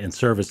dealers and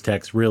service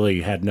techs really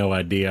had no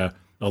idea.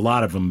 A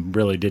lot of them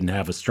really didn't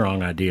have a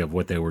strong idea of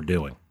what they were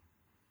doing.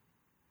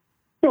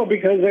 No,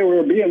 because they were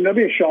a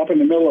BMW shop in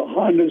the middle of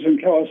Hondas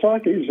and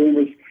Kawasaki's,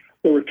 and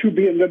there were two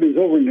BMWs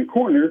over in the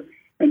corner,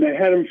 and they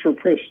had them for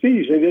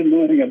prestige. They didn't know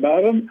anything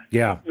about them.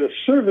 Yeah. The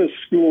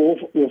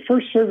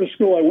first service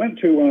school I went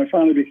to when I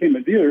finally became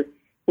a dealer,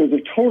 was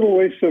a total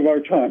waste of our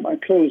time. I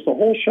closed the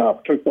whole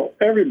shop, took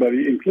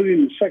everybody,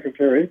 including the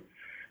secretary,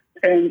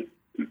 and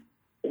the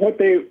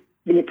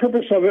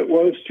purpose of it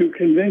was to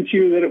convince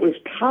you that it was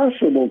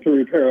possible to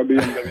repair a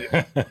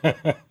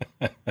BMW.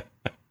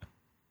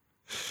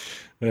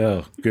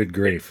 Oh, good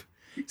grief!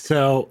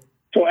 So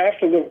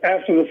after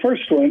the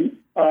first one,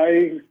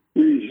 I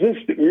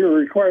resisted. We were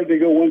required to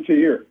go once a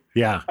year.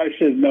 Yeah. I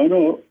said,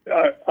 no,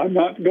 I'm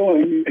not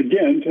going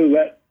again to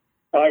that.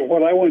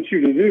 What I want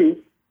you to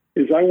do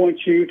is I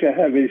want you to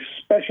have a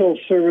special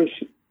service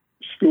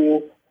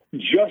school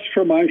just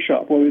for my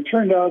shop. Well, it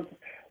turned out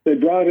they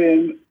brought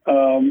in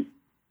Andy,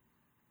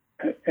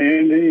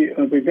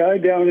 the guy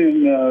down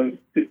in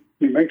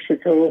New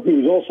Mexico,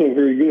 who was also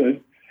very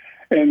good,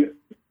 and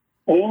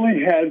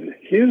only had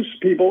his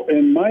people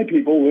and my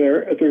people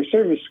there at their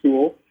service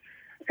school,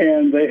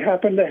 and they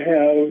happened to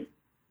have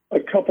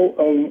a couple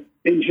of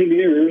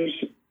engineers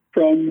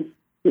from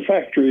the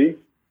factory,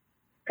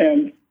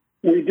 and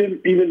we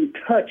didn't even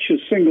touch a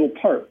single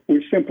part.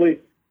 We simply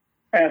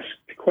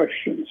asked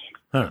questions.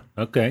 Huh,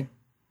 okay.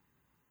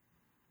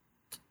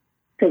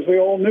 Because we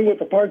all knew what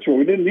the parts were.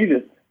 We didn't need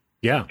it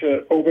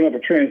to open up a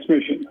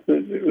transmission. There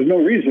was no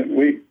reason.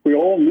 We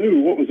all knew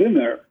what was in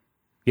there.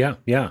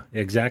 Yeah,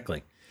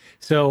 exactly.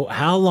 So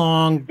how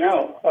long...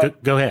 Now...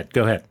 Go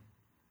ahead.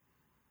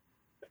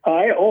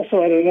 I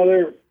also had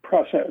another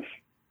process.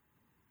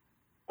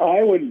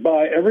 I would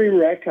buy every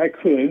wreck I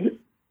could,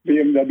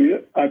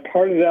 BMW. I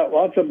parted out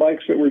lots of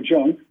bikes that were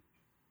junk,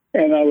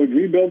 and I would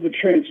rebuild the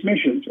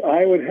transmissions.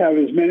 I would have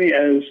as many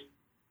as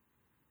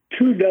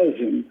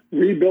 24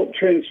 rebuilt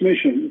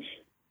transmissions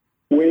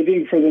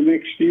waiting for the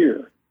next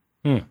year,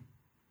 the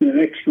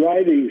next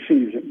riding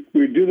season.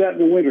 We'd do that in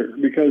the winter,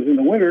 because in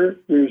the winter,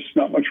 there's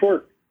not much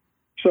work.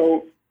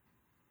 So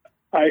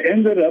I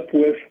ended up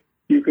with,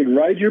 you could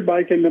ride your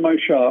bike into my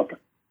shop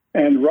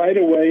and ride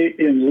away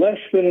in less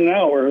than an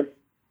hour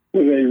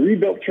with a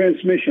rebuilt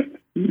transmission.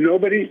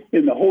 Nobody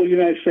in the whole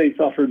United States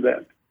offered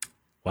that.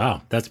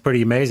 Wow, that's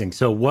pretty amazing.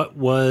 So what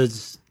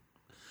was,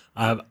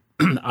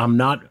 I'm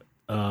not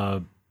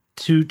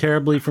too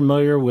terribly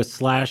familiar with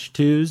Slash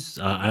 2s.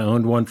 I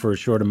owned one for a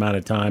short amount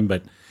of time,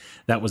 but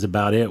that was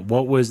about it.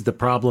 What was the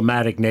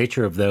problematic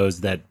nature of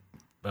those that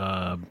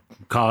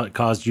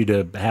caused you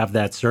to have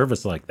that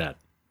service like that?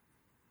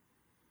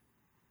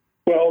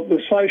 Well,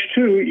 the Slash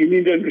 2, you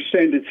need to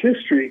understand its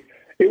history.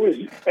 It was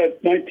a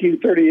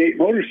 1938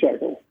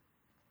 motorcycle.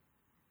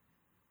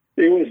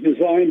 It was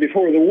designed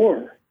before the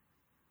war.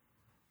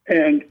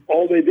 And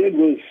all they did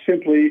was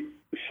simply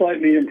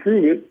slightly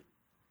improve it.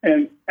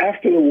 And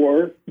after the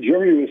war,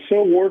 Germany was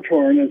so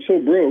war-torn and so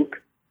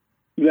broke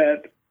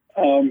that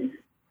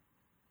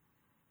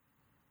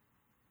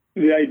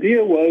the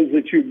idea was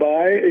that you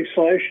buy a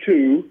Slash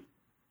 2,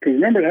 because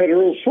remember, it had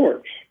Earl's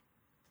forks.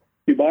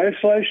 You buy a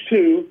Slash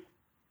 2,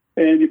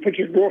 and you put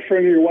your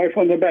girlfriend or your wife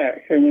on the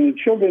back. And when the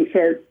children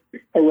start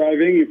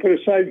arriving, you put a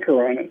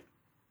sidecar on it.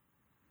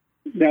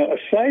 Now, a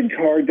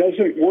sidecar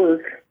doesn't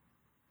work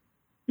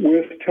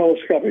with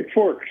telescopic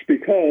forks,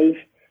 because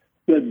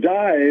the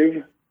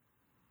dive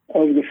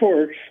of the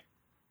forks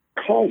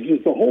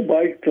causes the whole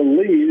bike to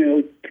lean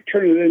and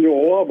turn it into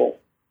a wobble.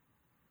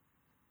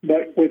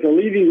 But with a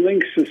leading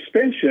link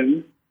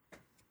suspension,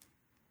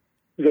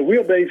 the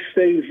wheelbase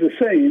stays the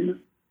same,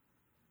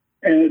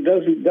 and it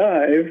doesn't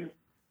dive,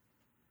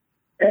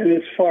 and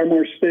it's far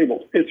more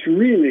stable. It's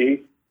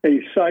really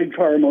a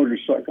sidecar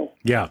motorcycle.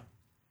 Yeah.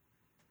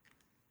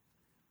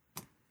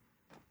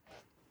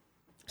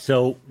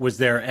 So was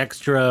there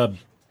extra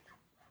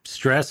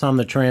stress on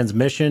the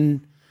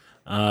transmission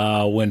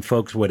when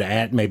folks would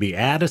add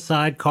a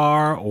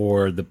sidecar,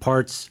 or the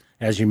parts,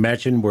 as you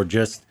mentioned, were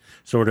just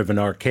sort of an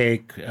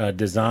archaic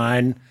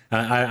design?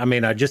 I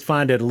mean, I just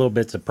find it a little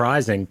bit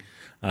surprising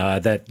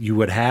that you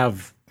would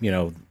have,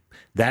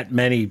 that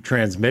many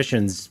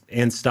transmissions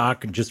in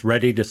stock and just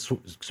ready to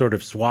sort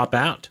of swap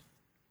out.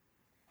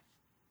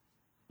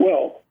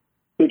 Well,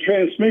 the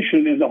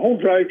transmission in the whole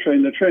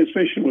drivetrain, the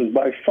transmission was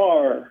by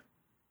far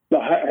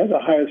had the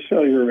highest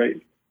failure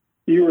rate.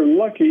 You were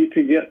lucky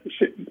to get,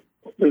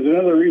 there's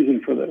another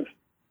reason for this.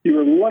 You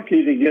were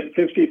lucky to get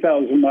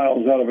 50,000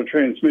 miles out of a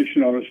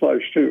transmission on a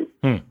Slash 2.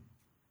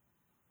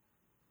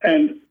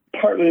 And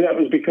partly that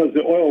was because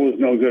the oil was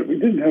no good. We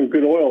didn't have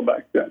good oil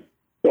back then.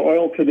 The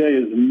oil today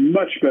is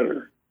much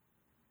better.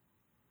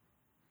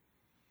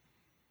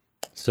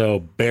 So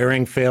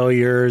bearing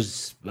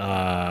failures,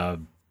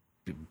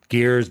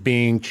 gears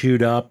being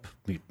chewed up,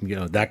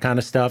 that kind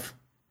of stuff?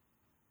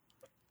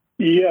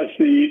 Yes,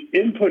 the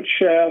input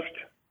shaft,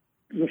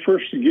 the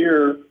first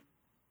gear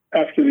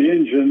after the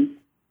engine,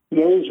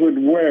 those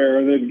would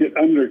wear, they'd get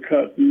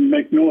undercut and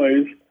make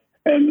noise,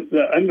 and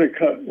the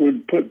undercut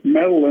would put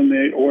metal in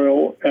the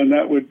oil, and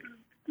that would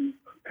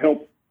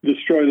help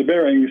destroy the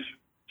bearings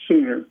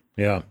sooner.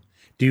 Yeah.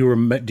 Do you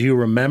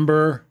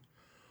remember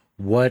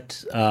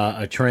what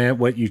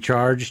what you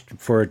charged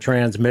for a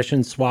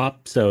transmission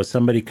swap? So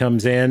somebody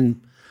comes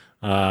in,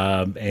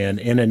 and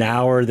in an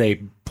hour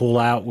they pull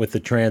out with the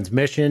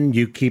transmission.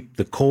 You keep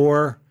the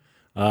core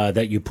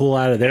that you pull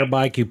out of their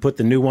bike. You put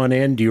the new one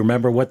in. Do you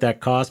remember what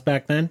that cost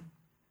back then?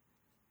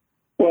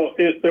 Well,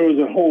 there was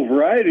a whole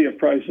variety of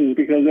prices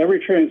because every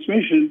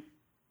transmission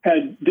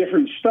had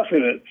different stuff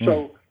in it.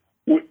 So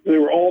they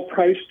were all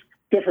priced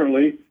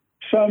differently.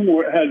 Some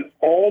had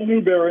all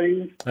new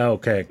bearings.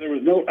 Okay. There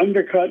was no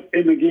undercut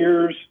in the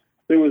gears.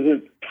 There was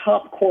a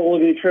top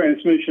quality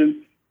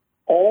transmission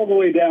all the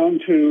way down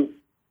to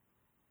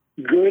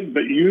good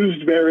but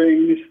used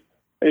bearings.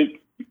 It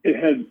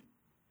had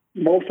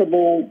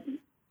multiple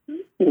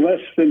less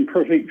than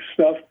perfect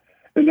stuff,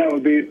 and that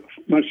would be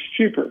much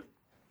cheaper.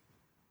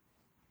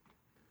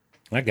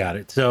 I got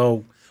it.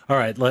 So, all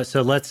right.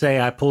 Let's say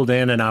I pulled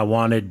in and I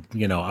wanted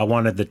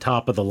the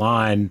top of the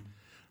line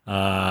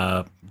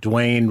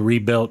Duane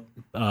rebuilt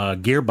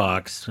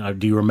gearbox.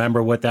 Do you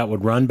remember what that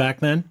would run back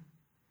then?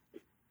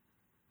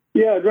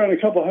 Yeah, it'd run a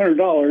couple $100.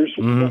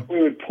 Mm-hmm.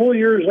 We would pull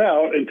yours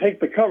out and take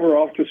the cover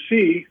off to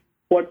see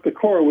what the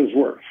core was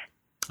worth.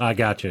 I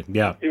got you.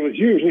 Yeah. It was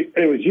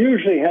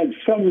usually had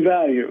some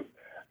value.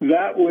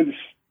 That would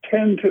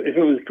tend to, if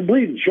it was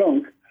complete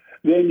junk,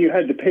 then you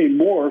had to pay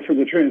more for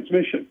the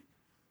transmission.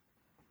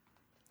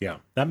 Yeah,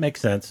 that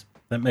makes sense.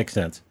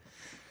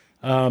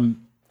 I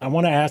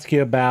want to ask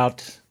you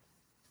about,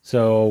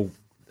 so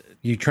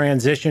you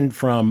transitioned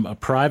from a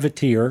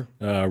privateer,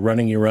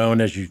 running your own,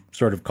 as you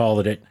sort of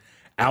called it,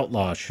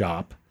 outlaw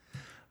shop,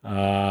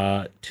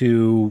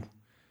 to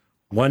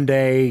one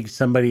day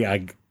somebody,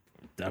 I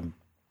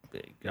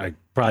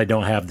probably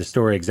don't have the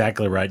story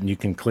exactly right, and you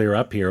can clear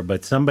up here,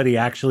 but somebody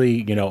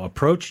actually,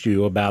 approached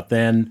you about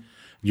then.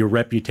 Your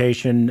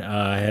reputation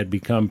had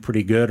become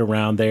pretty good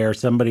around there.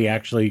 Somebody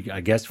actually,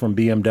 I guess from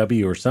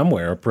BMW or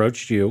somewhere,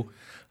 approached you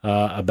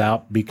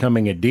about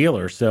becoming a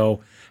dealer. So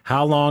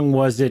how long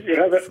was it?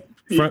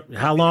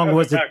 How long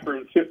was it?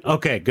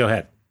 Okay, go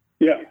ahead.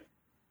 Yeah.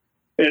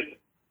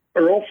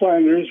 Earl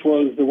Flanders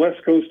was the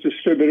West Coast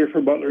distributor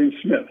for Butler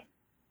 & Smith.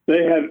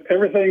 They had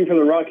everything from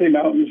the Rocky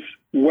Mountains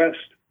west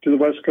to the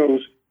West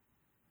Coast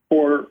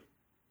for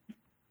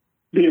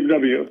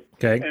BMW.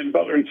 Okay. And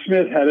Butler &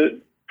 Smith had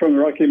it from the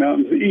Rocky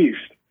Mountains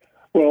east.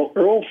 Well,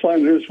 Earl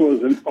Flanders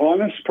was an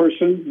honest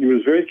person. He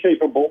was very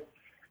capable.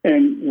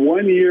 And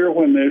one year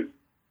when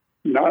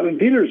not a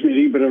dealer's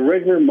meeting, but a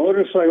regular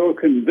motorcycle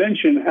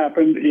convention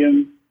happened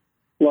in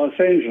Los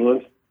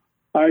Angeles,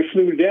 I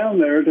flew down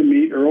there to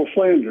meet Earl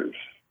Flanders.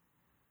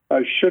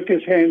 I shook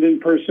his hand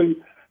in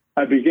person.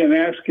 I began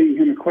asking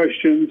him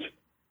questions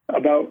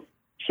about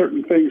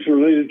certain things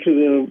related to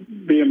the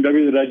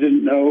BMW that I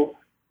didn't know.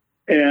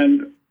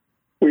 And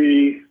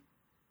we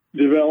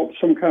developed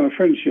some kind of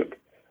friendship.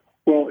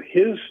 Well,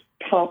 his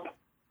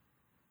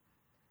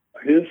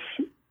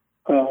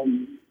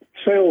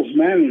sales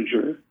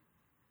manager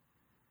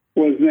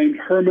was named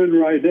Herman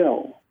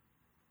Rydell.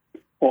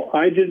 Well,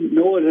 I didn't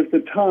know it at the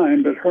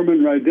time, but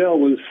Herman Rydell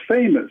was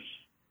famous.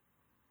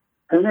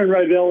 Herman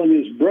Rydell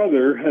and his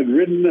brother had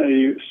ridden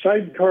a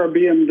sidecar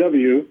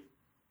BMW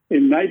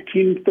in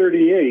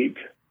 1938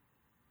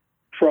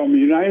 from the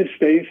United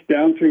States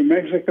down through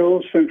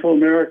Mexico, Central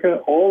America,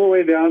 all the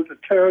way down to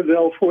Terra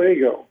del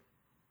Fuego,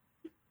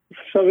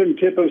 southern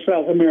tip of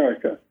South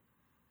America.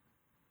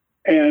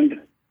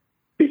 And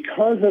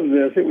because of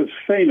this, it was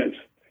famous.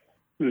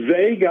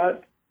 They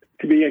got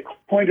to be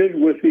acquainted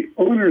with the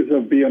owners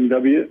of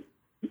BMW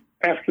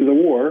after the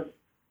war,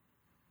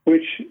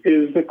 which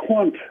is the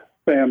Quant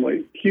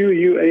family,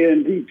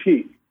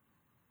 Quandt.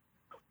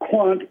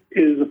 Quant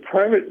is a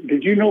private.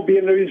 Did you know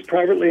BMW is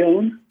privately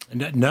owned?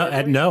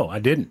 No, I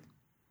didn't.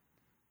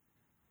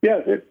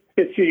 Yes,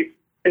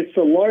 it's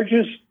the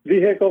largest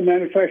vehicle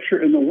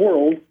manufacturer in the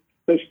world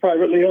that's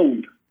privately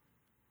owned.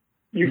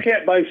 You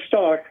can't buy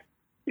stock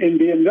in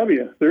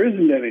BMW. There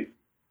isn't any.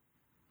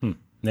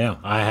 No,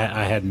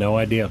 I had no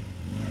idea.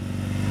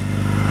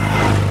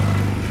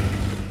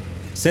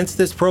 Since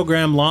this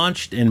program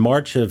launched in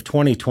March of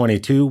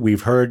 2022,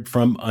 we've heard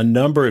from a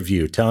number of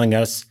you telling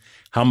us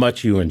how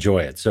much you enjoy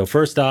it. So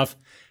first off,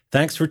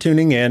 thanks for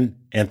tuning in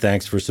and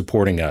thanks for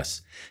supporting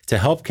us. To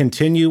help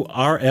continue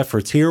our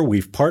efforts here,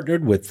 we've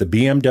partnered with the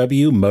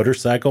BMW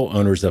Motorcycle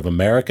Owners of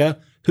America,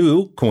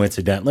 who,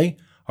 coincidentally,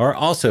 are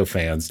also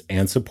fans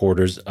and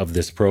supporters of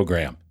this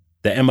program.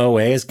 The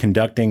MOA is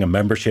conducting a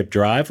membership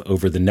drive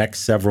over the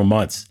next several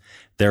months.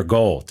 Their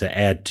goal to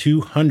add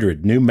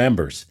 200 new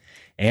members.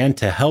 And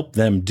to help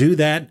them do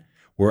that,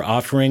 we're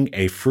offering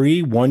a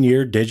free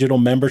 1-year digital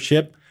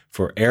membership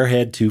for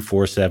Airhead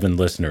 247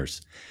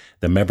 listeners.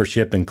 The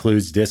membership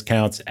includes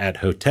discounts at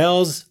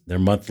hotels, their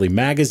monthly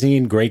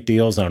magazine, great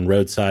deals on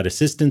roadside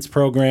assistance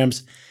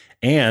programs,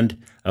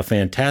 and a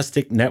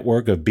fantastic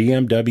network of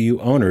BMW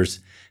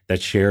owners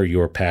that share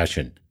your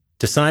passion.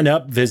 To sign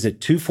up, visit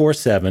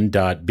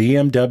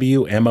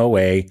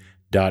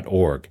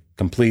 247.bmwmoa.org.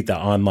 Complete the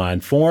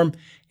online form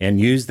and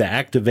use the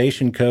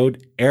activation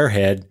code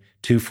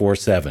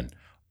Airhead247.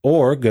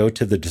 Or go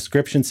to the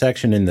description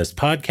section in this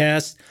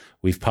podcast.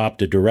 We've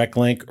popped a direct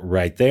link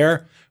right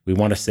there. We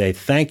want to say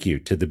thank you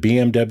to the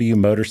BMW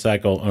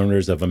Motorcycle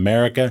Owners of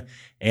America,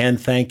 and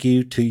thank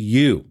you to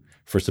you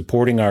for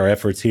supporting our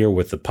efforts here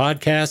with the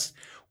podcast,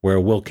 where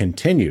we'll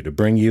continue to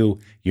bring you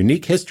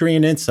unique history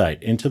and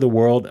insight into the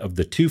world of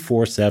the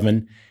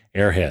 247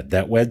 Airhead.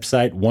 That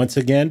website, once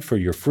again, for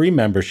your free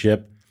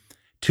membership,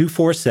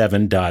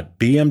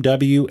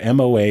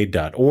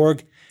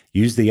 247.bmwmoa.org.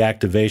 Use the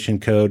activation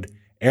code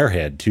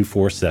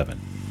Airhead247.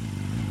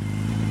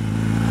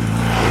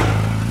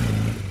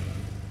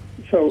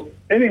 So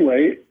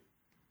anyway,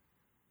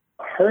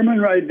 Herman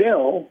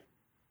Rydell,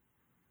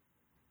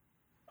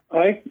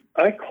 I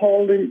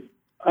called him.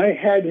 I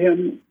had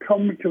him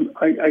come to.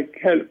 I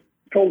had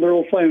told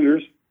Earl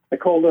Flanders. I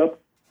called up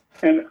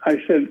and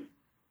I said,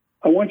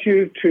 "I want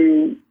you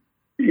to,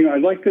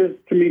 I'd like to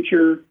meet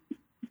your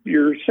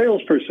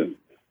salesperson."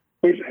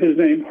 Which his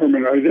name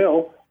Herman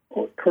Rydell.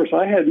 Of course,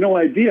 I had no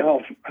idea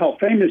how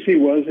famous he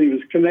was. He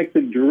was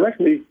connected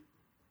directly.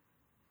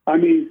 I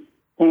mean,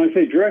 when I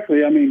say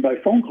directly, I mean by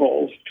phone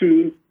calls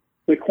to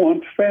the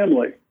Quandt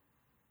family.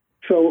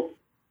 So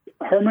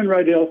Herman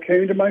Rydell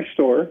came to my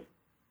store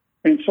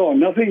and saw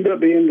nothing but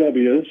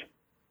BMWs,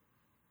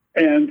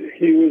 and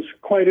he was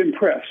quite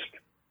impressed.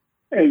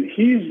 And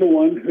he's the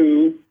one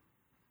who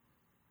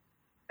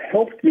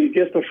helped me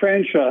get the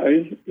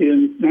franchise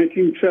in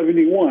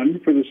 1971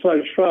 for the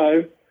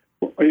 /5.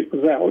 It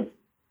was out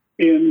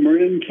in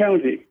Marin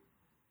County.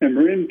 And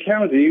Marin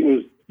County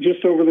was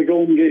just over the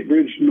Golden Gate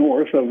Bridge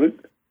north of it,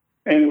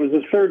 and it was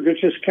the third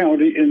richest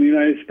county in the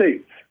United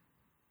States.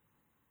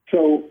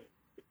 So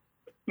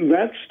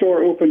that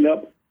store opened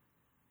up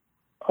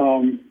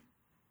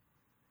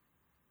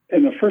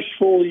in the first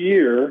full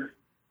year,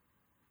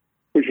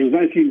 which was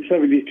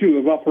 1972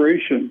 of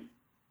operation.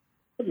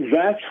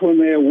 That's when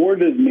they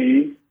awarded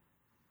me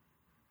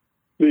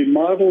the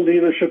Model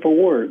Dealership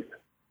Award.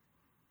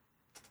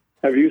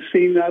 Have you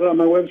seen that on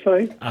my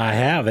website? I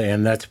have,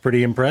 and that's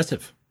pretty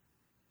impressive.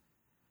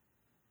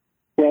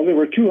 Well, there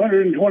were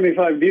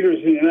 225 dealers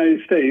in the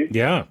United States.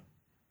 Yeah.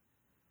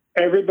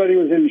 Everybody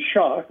was in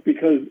shock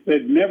because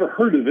they'd never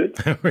heard of it.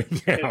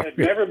 Yeah.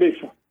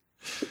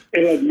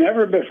 It had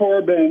never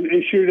before been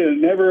issued, and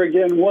it never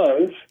again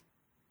was.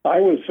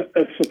 I was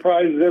as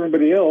surprised as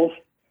everybody else.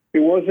 It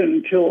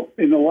wasn't until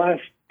in the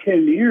last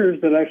 10 years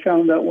that I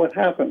found out what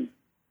happened.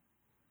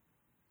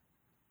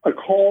 A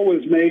call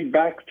was made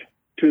back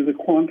to the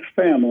Quandt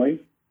family,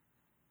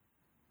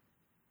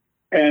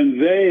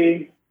 and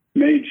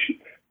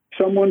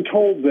someone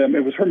told them,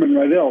 it was Herman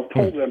Rydell,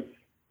 told them,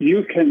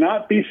 you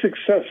cannot be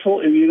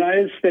successful in the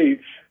United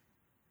States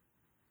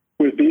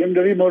with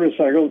BMW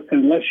motorcycles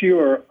unless you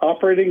are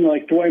operating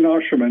like Duane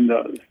Ausherman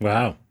does.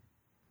 Wow.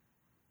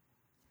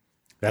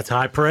 That's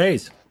high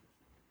praise.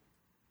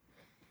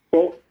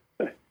 Well,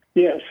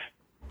 yes.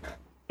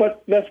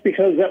 But that's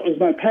because that was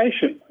my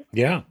passion.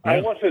 Yeah. I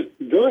wasn't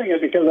doing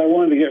it because I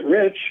wanted to get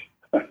rich.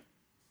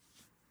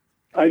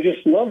 I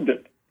just loved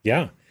it.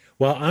 Yeah.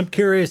 Well, I'm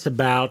curious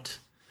about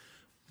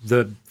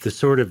the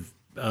sort of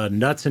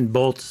nuts and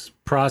bolts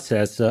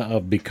process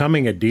of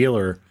becoming a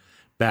dealer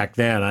back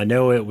then. I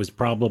know it was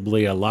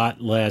probably a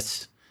lot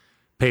less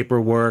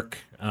paperwork,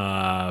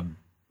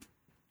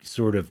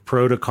 sort of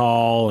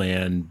protocol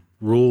and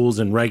rules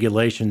and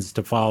regulations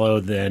to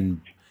follow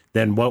than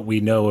what we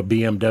know a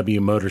BMW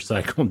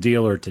motorcycle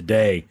dealer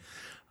today.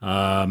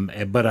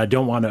 But I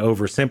don't want to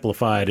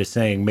oversimplify it as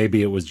saying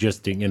maybe it was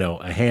just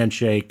a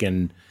handshake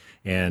and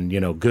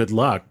good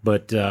luck.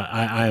 But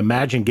I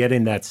imagine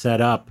getting that set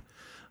up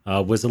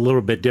was a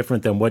little bit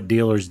different than what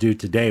dealers do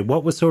today.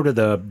 What was sort of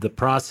the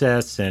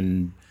process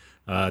and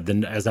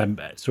as I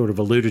sort of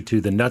alluded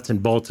to, the nuts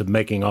and bolts of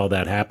making all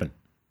that happen?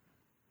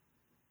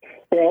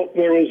 Well,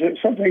 there was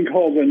something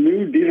called the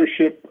new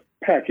dealership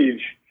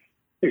package.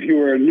 If you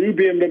were a new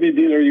BMW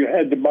dealer, you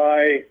had to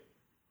buy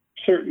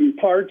certain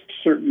parts,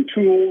 certain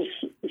tools,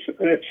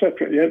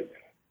 etc.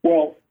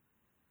 Well,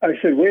 I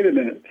said, wait a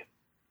minute.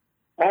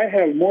 I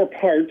have more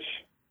parts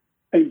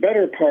and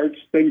better parts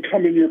than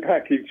come in your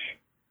package.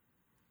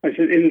 I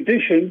said, in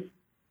addition,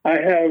 I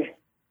have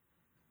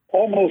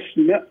almost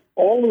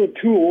all of the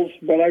tools,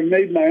 but I've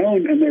made my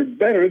own, and they're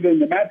better than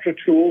the Matra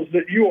tools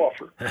that you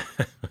offer.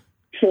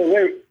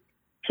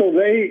 So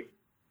they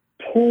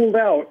pulled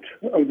out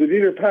of the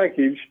dealer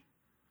package.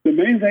 The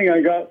main thing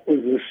I got was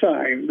the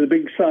sign, the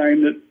big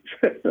sign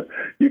that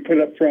you put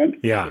up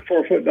front, the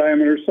 4-foot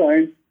diameter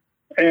sign.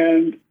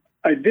 And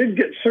I did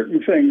get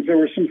certain things. There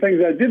were some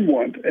things I did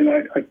want, and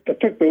I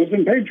took those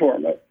and paid for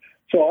them.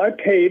 So I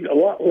paid a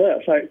lot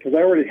less because I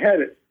already had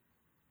it.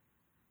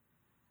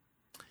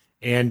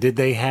 And did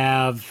they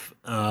have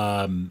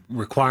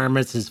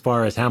requirements as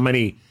far as how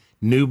many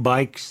new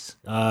bikes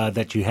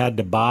that you had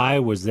to buy?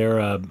 Was there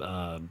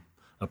a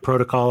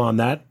protocol on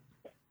that?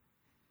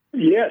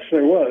 Yes,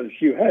 there was.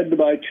 You had to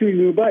buy 2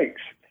 new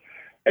bikes.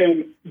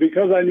 And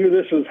because I knew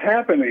this was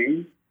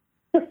happening,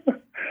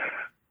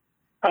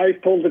 I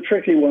pulled a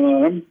tricky one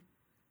on them.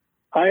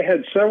 I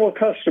had several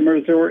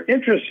customers that were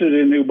interested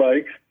in new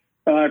bikes,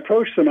 and I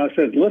approached them. I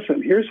said,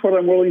 listen, here's what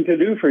I'm willing to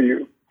do for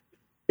you.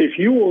 If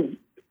you will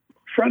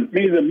front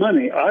me the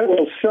money, I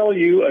will sell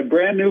you a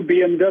brand new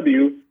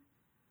BMW,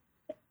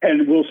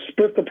 and we'll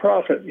split the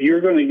profit.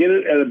 You're going to get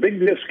it at a big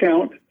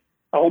discount.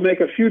 I'll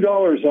make a few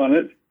dollars on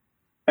it.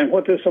 And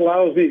what this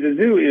allows me to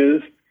do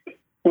is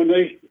when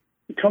they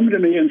come to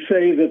me and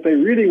say that they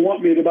really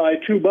want me to buy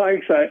 2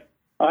 bikes,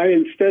 I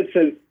instead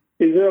said,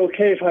 is it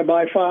okay if I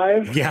buy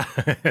 5? Yeah.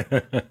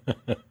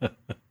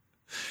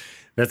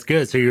 That's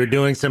good. So you're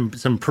doing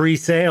some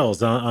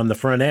pre-sales on the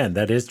front end.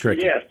 That is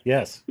tricky. Yes.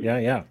 Yes.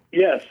 Yeah.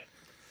 Yes.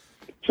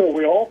 So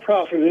we all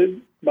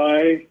profited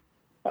by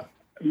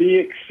me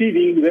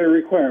exceeding their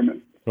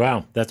requirement.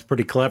 Wow. That's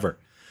pretty clever.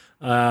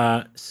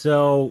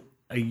 So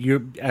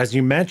as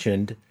you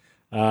mentioned,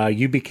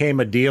 you became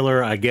a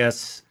dealer, I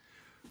guess,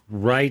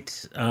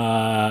 right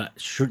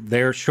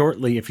there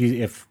shortly. If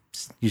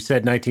you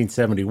said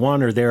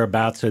 1971 or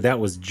thereabouts, so that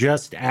was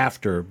just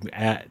after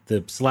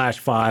the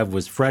 /5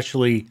 was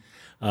freshly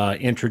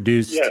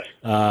introduced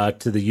to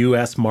the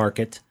U.S.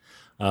 market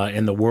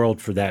and the world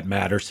for that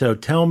matter. So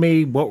tell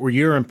me, what were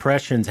your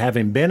impressions,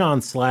 having been on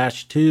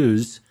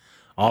 /2s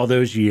all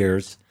those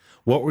years?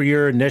 What were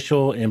your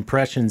initial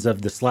impressions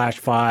of the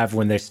 /5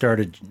 when they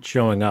started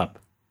showing up?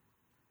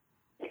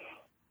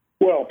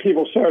 Well,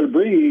 people started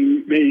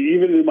bringing me,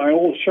 even in my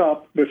old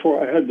shop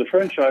before I had the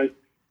franchise,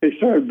 they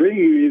started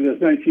bringing me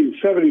this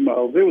 1970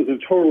 model. It was a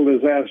total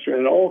disaster. It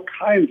had all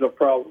kinds of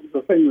problems.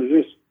 The thing was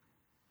just,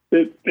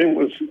 it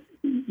was,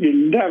 you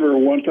never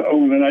want to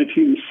own a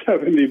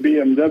 1970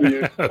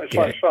 BMW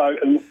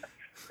 /5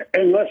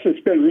 unless it's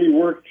been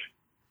reworked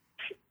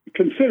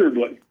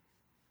considerably.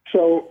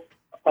 So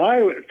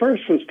I at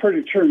first was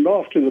pretty turned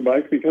off to the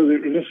bike because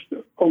it was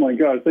just, oh my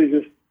God,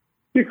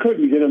 you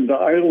couldn't get them to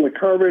idle. The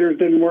carburetors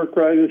didn't work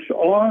right. It's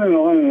on and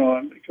on and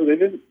on because they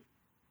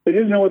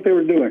didn't know what they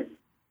were doing.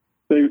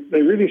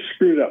 They really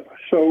screwed up.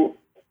 So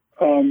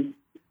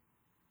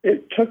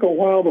it took a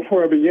while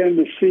before I began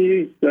to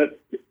see that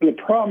the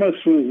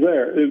promise was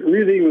there. It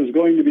really was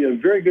going to be a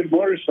very good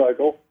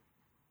motorcycle,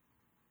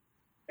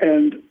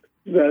 and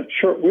that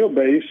short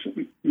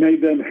wheelbase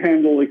made them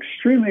handle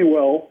extremely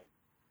well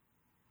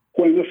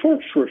when the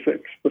forks were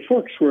fixed. The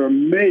forks were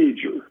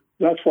major.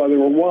 That's why they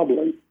were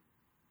wobbling.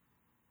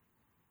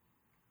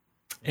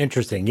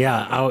 Interesting.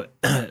 Yeah,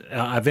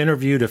 I've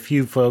interviewed a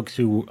few folks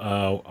who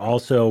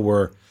also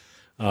were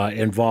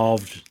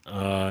involved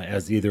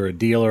as either a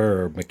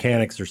dealer or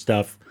mechanics or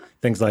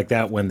things like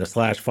that when the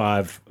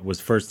 /5 was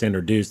first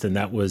introduced, and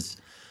that was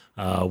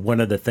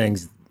one of the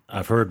things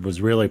I've heard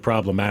was really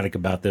problematic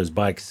about those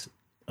bikes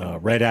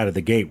right out of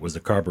the gate was the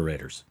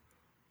carburetors.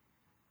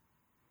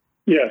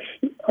 Yes,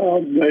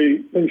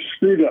 they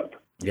screwed up.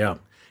 Yeah,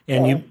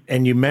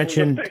 and you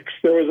mentioned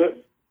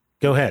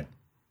Go ahead.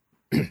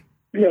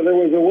 Yeah, there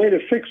was a way to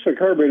fix the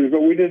carburetors,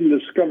 but we didn't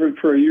discover it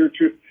for a year or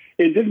two.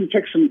 It didn't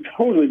fix them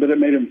totally, but it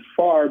made them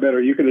far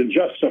better. You could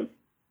adjust them.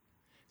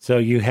 So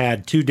you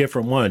had 2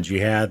 different ones.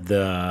 You had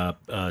the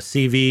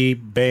CV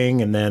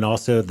Bing and then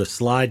also the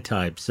slide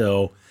type.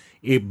 So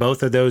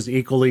both of those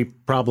equally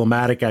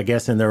problematic, I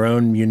guess, in their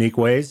own unique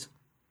ways?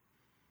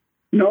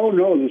 No,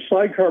 the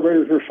slide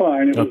carburetors were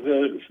fine. It was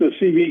the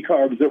CV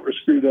carbs that were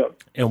screwed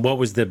up. And what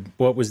was the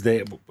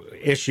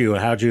issue?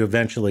 How'd you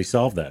eventually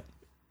solve that?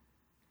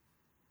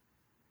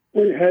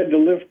 We had to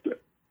lift,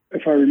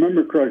 if I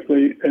remember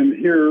correctly, and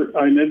here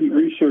I didn't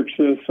research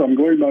this, so I'm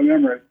going by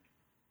memory.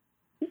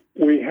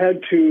 We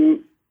had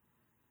to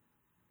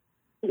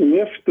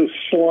lift the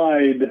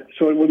slide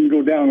so it wouldn't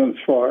go down as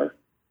far.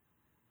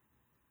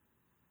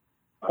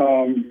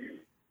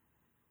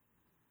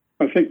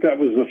 I think that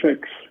was the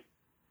fix.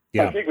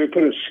 Yeah. I think we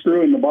put a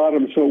screw in the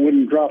bottom so it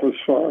wouldn't drop as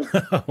far.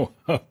 Oh,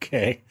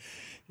 okay.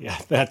 Yeah,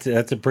 that's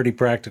a pretty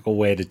practical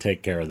way to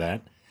take care of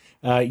that.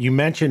 You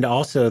mentioned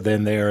also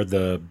then there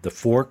the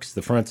forks,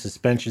 the front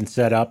suspension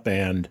setup,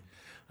 and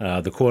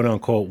the quote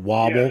unquote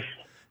wobble. Yes.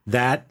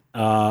 That,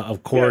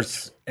 of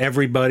course,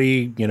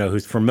 everybody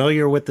who's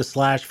familiar with the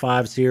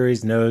 /5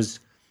 series knows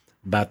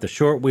about the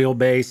short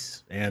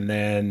wheelbase and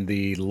then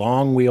the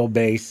long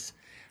wheelbase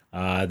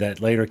that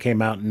later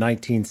came out in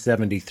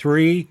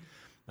 1973.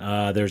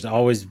 There's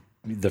always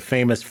the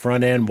famous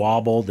front end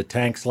wobble, the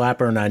tank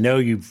slapper, and I know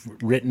you've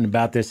written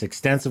about this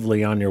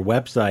extensively on your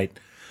website.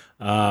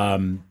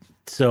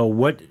 So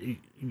what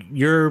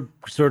your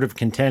sort of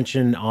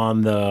contention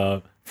on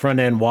the front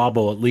end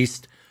wobble, at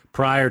least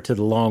prior to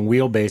the long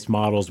wheelbase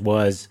models,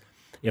 was,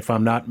 if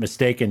I'm not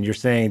mistaken, you're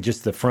saying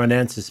just the front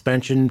end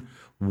suspension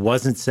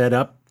wasn't set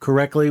up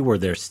correctly? Were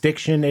there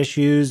stiction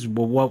issues?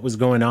 Well, what was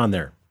going on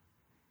there?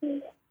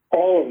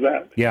 All of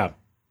that. Yeah.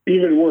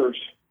 Even worse.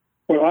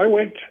 When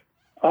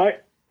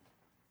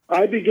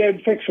I began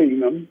fixing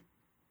them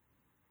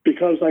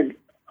because I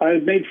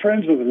had made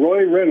friends with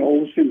Roy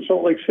Reynolds in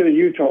Salt Lake City,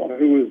 Utah,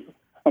 who was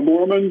a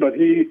Mormon, but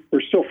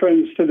we're still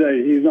friends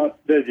today. He's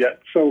not dead yet.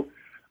 So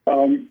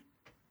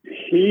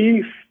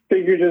he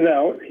figured it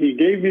out. He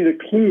gave me the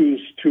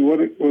clues to what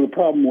the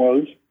problem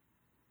was.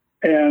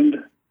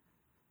 And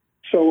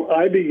so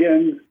I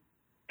began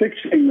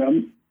fixing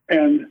them.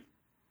 And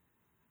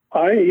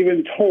I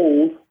even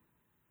told,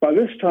 by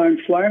this time,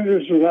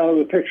 Flanders was out of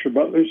the picture.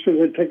 Butler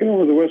had taken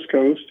over the West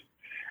Coast.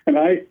 And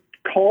I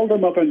called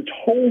them up and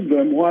told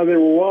them why they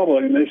were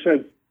wobbling. They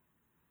said,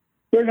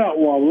 they're not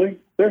wobbling.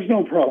 There's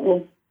no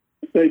problem.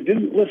 They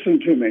didn't listen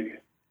to me.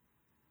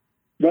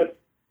 But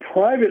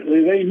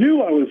privately, they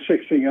knew I was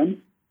fixing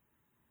them.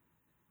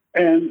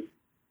 And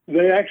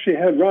they actually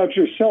had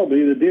Roger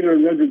Selby, the dealer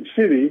in Redwood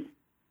City,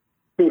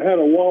 who had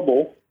a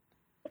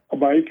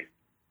bike,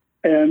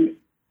 and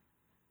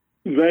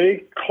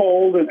they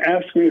called and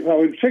asked me if I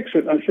would fix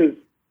it. I said,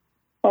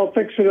 I'll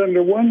fix it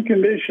under one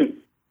condition.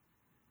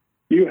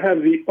 You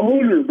have the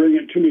owner bring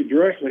it to me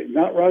directly,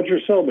 not Roger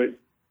Selby.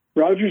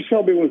 Roger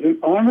Selby was an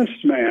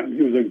honest man.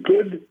 He was a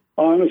good,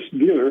 honest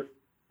dealer,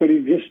 but he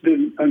just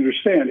didn't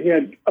understand. He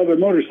had other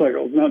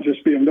motorcycles, not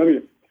just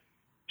BMW.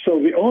 So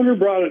the owner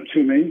brought it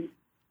to me.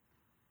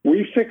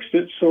 We fixed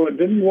it so it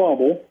didn't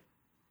wobble.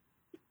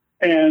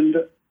 And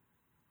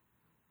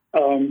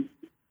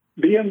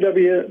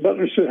BMW,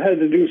 Butler had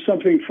to do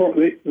something for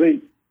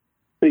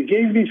they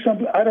gave me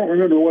something. I don't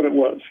remember what it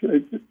was.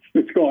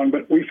 It's gone,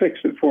 but we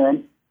fixed it for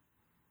them.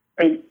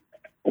 And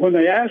when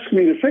they asked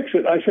me to fix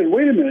it, I said,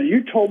 wait a minute,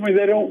 you told me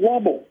they don't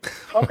wobble.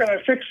 How can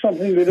I fix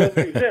something that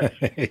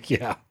doesn't exist?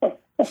 Yeah.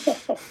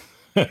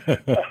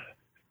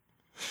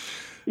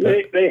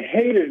 They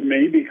hated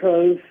me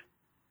because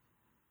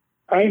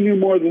I knew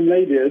more than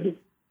they did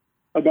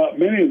about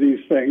many of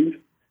these things,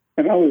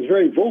 and I was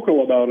very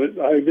vocal about it.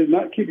 I did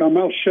not keep my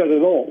mouth shut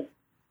at all.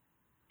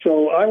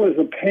 So I was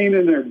a pain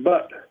in their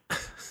butt.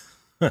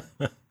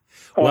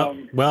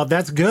 Well,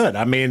 that's good.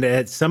 I mean,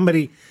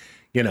 somebody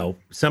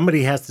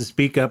has to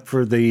speak up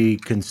for the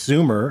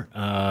consumer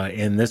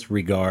in this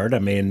regard. I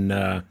mean,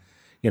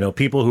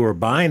 people who are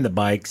buying the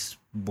bikes,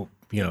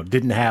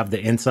 didn't have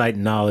the insight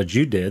and knowledge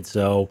you did.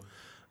 So,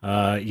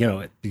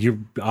 you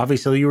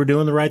were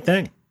doing the right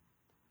thing.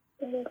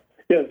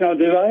 Yes. Now,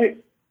 did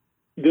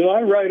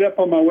I write up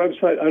on my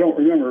website? I don't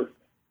remember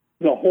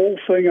the whole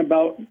thing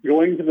about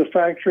going to the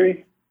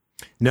factory.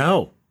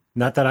 No,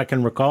 not that I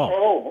can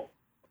recall.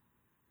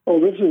 Oh,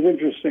 this is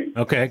interesting.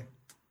 Okay.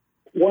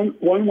 One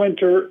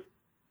winter,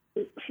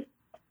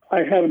 I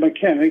had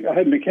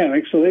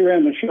mechanics, so they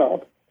ran the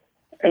shop,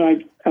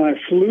 and I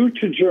flew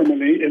to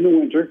Germany in the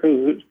winter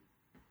because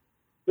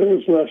there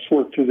was less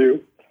work to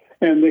do,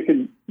 and they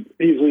could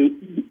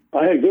easily.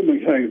 I had good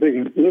mechanics; they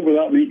could live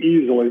without me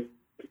easily.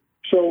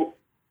 So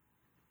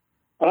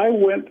I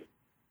went.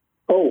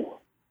 Oh,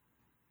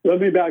 let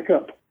me back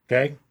up.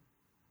 Okay.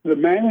 The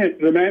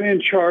man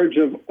in charge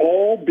of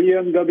all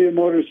BMW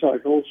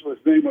motorcycles, his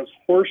name was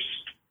Horst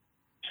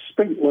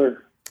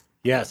Spinkler.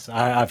 Yes,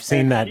 I've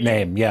seen that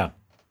name, yeah.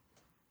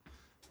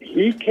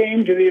 He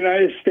came to the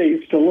United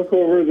States to look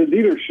over the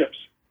dealerships.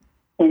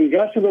 When he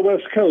got to the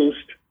West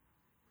Coast,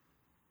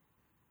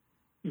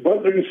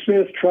 Butler and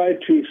Smith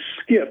tried to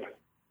skip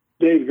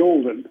Dave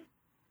Golden.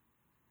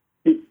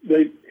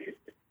 They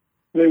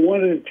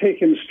wanted to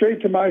take him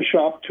straight to my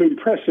shop to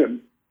impress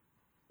him.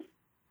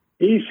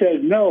 He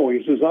said no.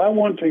 He says, I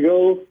want to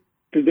go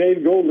to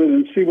Dave Golden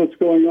and see what's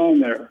going on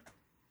there.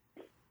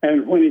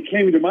 And when he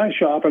came to my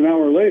shop an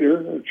hour later,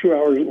 or 2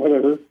 hours,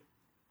 whatever,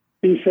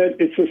 he said,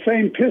 it's the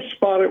same piss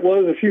spot it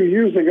was a few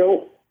years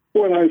ago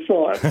when I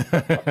saw it.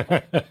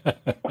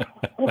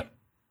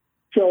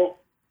 So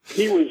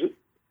he was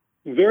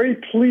very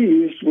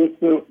pleased with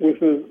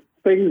the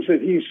things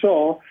that he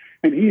saw.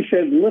 And he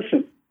said,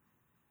 listen,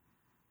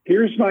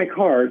 here's my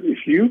card.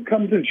 If you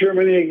come to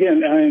Germany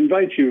again, and I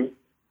invite you,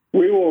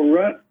 we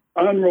will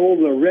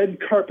unroll the red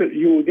carpet.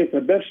 You will get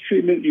the best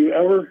treatment you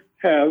ever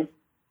have.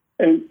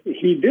 And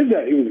he did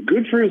that. He was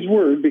good for his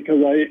word,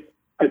 because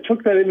I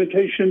took that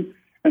invitation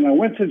and I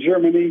went to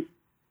Germany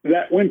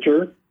that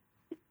winter,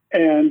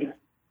 and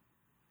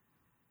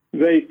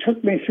they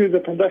took me through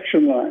the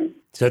production line.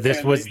 So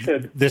this was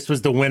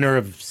the winter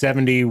of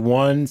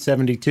 71,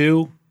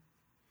 72?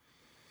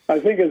 I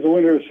think it's the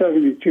winter of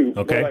 72.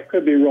 Okay. But I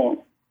could be wrong.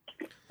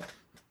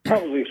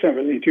 Probably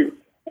 72.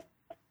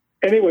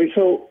 Anyway,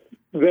 so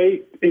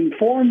they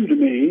informed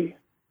me,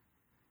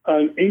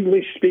 an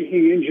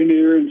English-speaking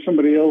engineer and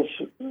somebody else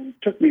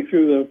took me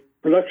through the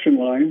production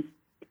line,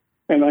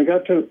 and I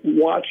got to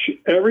watch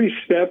every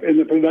step in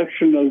the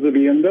production of the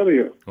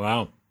BMW.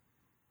 Wow.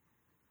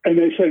 And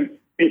they said,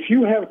 if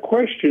you have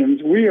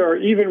questions, we are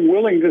even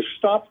willing to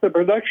stop the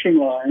production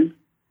line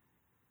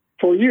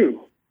for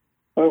you.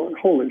 I went,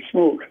 holy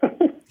smoke.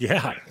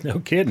 Yeah, no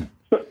kidding.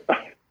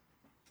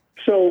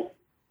 So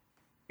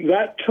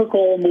that took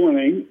all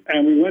morning,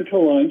 and we went to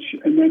lunch,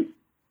 and then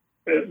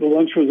the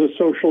lunch was a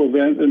social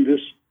event and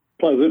just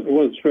pleasant. It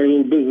was very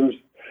little business.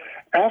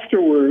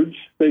 Afterwards,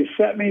 they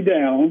sat me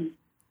down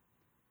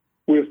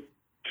with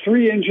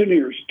 3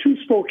 engineers.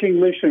 2 spoke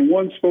English and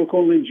 1 spoke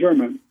only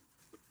German.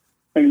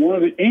 And one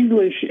of the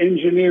English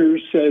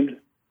engineers said,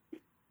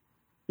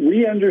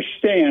 we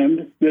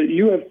understand that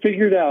you have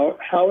figured out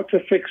how to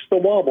fix the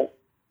wobble.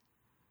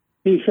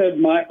 He said,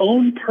 my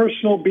own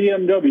personal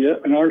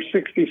BMW, an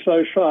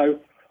R60/5,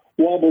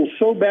 wobbles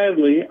so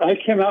badly, I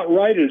cannot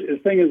ride it. The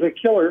thing is a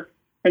killer.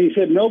 And he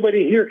said,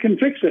 nobody here can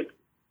fix it.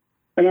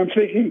 And I'm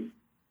thinking,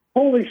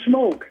 holy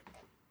smoke.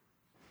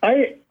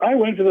 I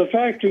went to the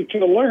factory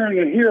to learn,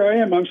 and here I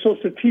am. I'm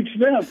supposed to teach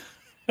them.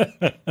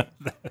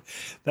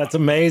 That's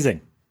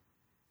amazing.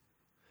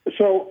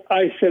 So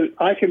I said,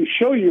 I can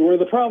show you where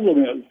the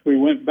problem is. We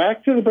went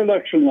back to the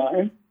production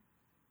line,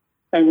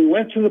 and we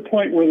went to the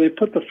point where they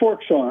put the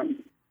forks on.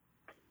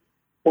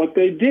 What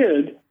they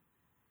did,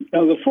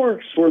 now the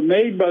forks were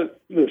made by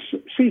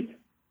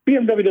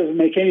BMW doesn't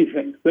make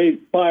anything. They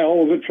buy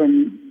all of it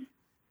from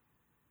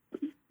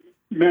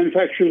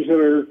manufacturers that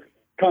are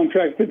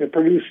contracted to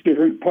produce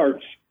different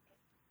parts.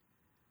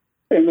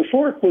 And the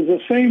fork was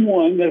the same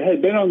one that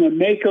had been on the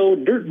Mako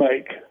dirt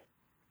bike.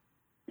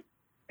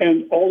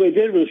 And all they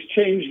did was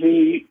change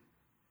the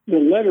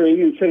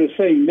lettering. Instead of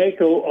saying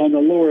Mako on the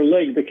lower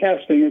leg, the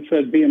casting, it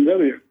said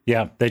BMW.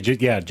 Yeah, they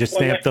just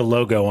stamped the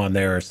logo on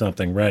there or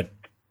something, right?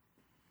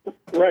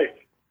 Right.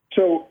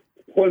 So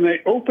when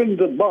they opened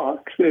the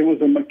box, it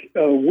was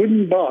a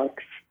wooden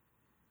box,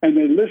 and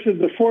they lifted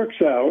the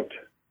forks out.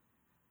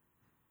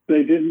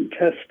 They didn't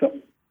test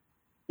them.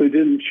 They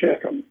didn't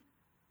check them.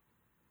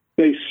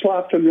 They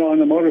slapped them on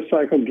the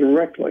motorcycle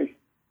directly.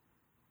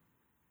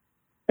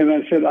 And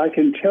I said, I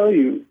can tell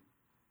you,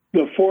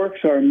 the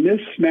forks are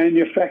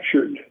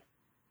mismanufactured.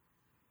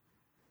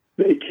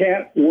 They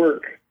can't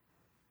work.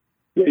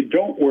 They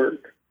don't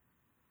work.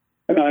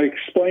 And I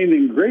explained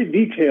in great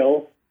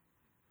detail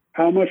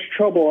how much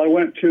trouble I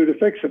went to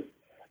fix it.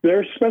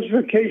 Their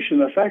specification,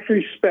 the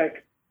factory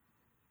spec,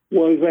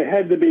 was they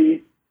had to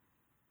be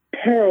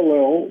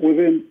parallel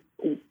within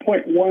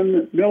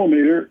 0.1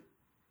 millimeter,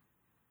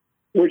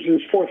 which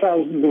is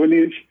 4,000ths of an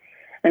inch,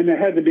 and they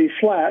had to be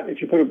flat,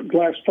 if you put a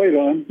glass plate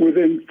on,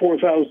 within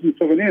 4,000ths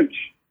of an inch.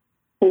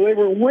 Well, they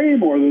were way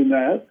more than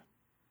that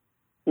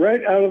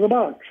right out of the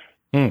box.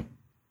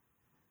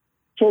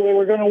 So they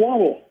were going to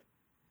wobble.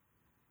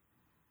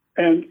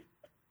 And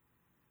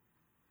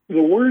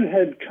the word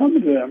had come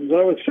to them that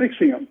I was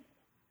fixing them.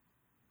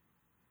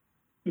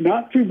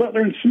 Not through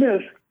Butler and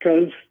Smith,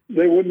 because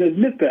they wouldn't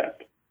admit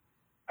that.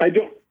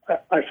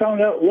 I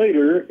found out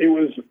later it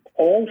was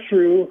all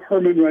through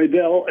Herman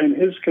Rydell and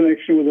his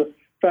connection with the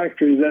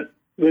factory that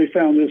they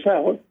found this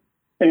out.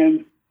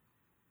 And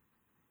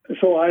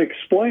so I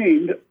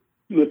explained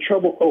the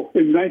trouble.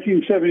 In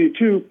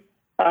 1972,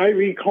 I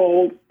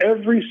recalled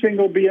every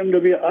single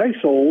BMW I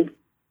sold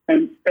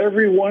and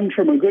every one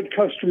from a good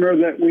customer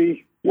that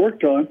we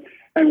worked on,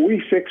 and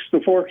we fixed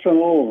the forks on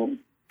all of them,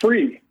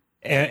 free.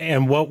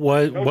 And what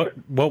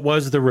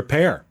was the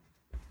repair?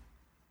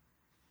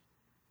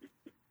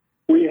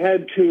 We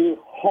had to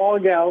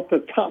hog out the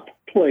top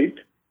plate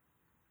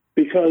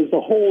because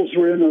the holes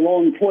were in the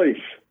wrong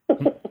place.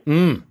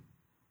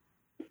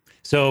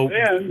 So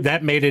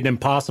that made it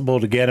impossible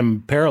to get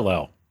them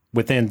parallel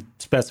within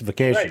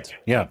specifications.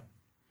 Right. Yeah.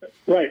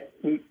 Right.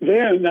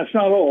 Then, that's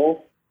not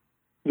all.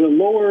 The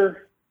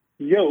lower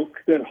yoke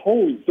that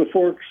holds the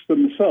forks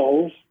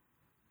themselves,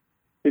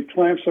 it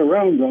clamps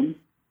around them.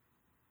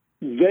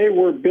 They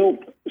were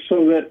built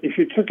so that if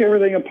you took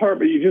everything apart,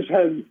 but you just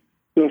had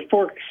the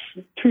forks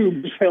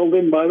tubes held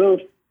in by those,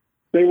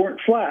 they weren't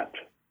flat.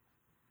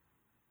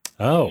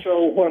 Oh.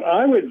 So what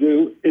I would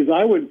do is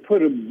I would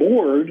put a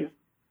board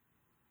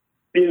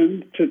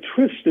in to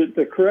twist it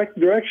the correct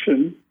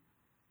direction,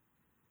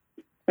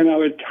 and I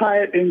would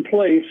tie it in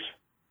place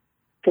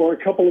for a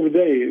couple of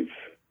days.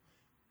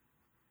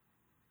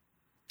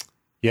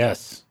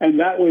 Yes. And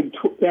that would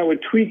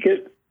tweak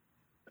it,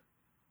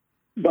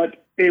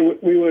 but we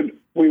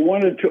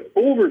wanted to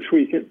over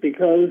tweak it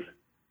because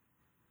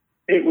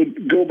it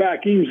would go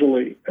back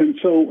easily. And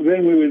so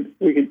then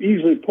we could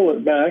easily pull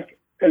it back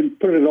and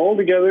put it all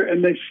together,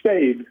 and they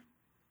stayed.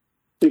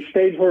 They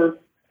stayed for,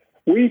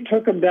 we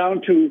took them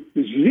down to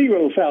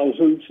 0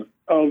 thousandths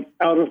of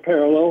out of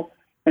parallel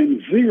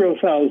and 0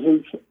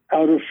 thousandths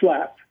out of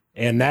flat.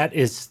 And that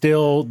is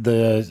still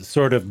the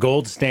sort of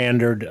gold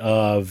standard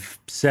of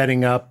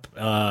setting up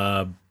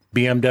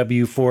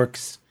BMW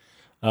forks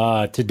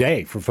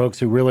today for folks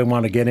who really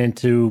want to get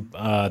into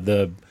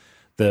the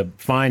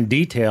fine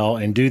detail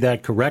and do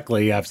that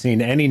correctly. I've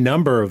seen any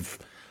number of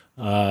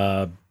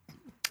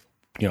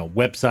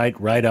website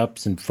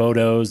write-ups and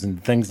photos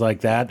and things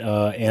like that,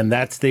 and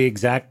that's the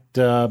exact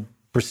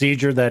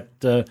procedure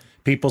that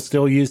people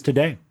still use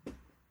today.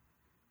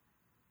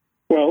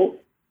 Well,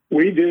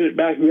 we did it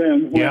back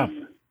then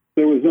when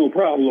there was no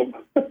problem.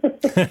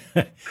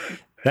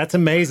 That's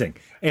amazing.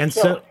 And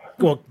so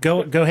well,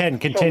 go ahead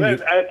and continue.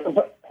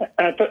 So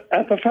at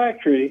the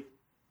factory,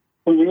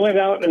 when we went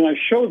out and I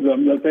showed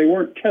them that they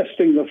weren't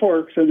testing the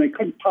forks and they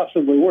couldn't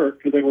possibly work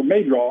because they were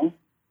made wrong,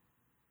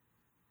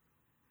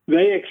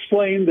 they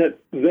explained that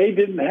they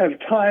didn't have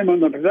time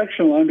on the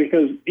production line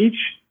because each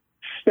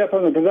step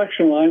on the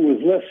production line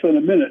was less than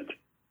a minute.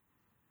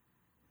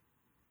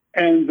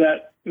 And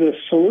that the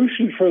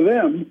solution for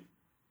them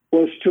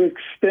was to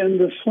extend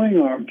the swing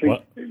arm,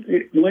 to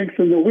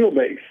lengthen the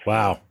wheelbase.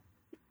 Wow.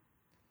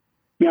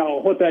 Now,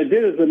 what that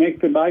did is to make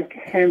the bike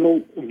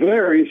handle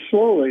very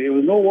slowly. It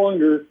was no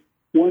longer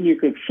one you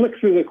could flick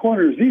through the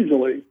corners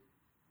easily,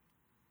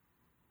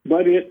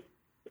 but it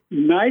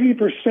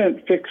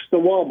 90% fixed the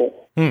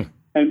wobble. And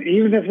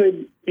even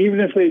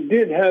if they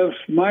did have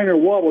minor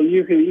wobble,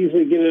 you could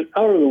easily get it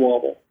out of the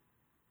wobble.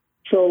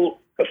 So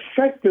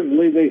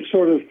effectively, they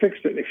sort of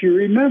fixed it. If you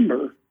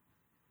remember,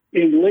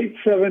 in late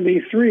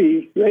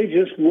 73, they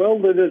just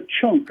welded a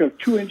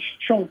 2-inch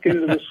chunk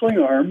into the swing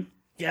arm.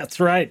 Yeah, that's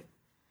right.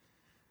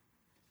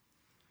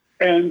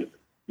 And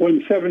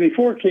when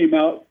 74 came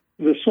out,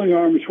 the swing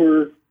arms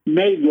were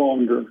made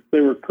longer. They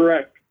were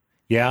correct.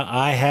 Yeah,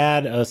 I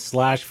had a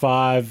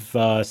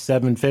 /5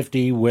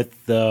 750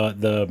 with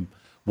the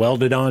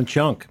welded on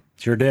chunk.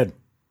 Sure did.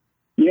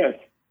 Yes,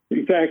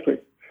 exactly.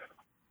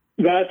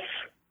 I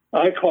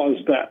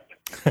caused that.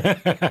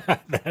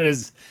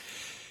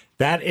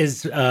 That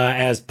is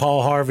as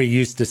Paul Harvey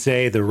used to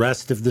say, the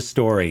rest of the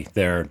story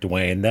there,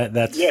 Duane.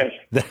 That's yes.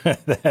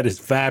 That is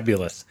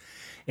fabulous.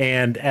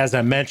 And as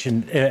I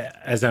mentioned, your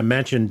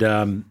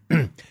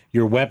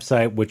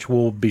website, which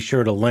we'll be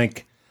sure to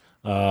link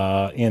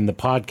in the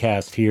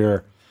podcast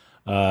here,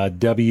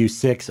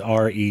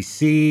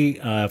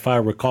 W6REC. If I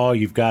recall,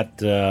 you've got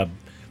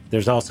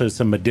there's also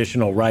some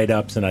additional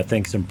write-ups and I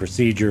think some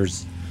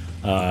procedures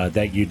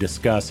that you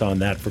discuss on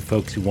that for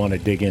folks who want to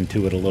dig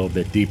into it a little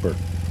bit deeper.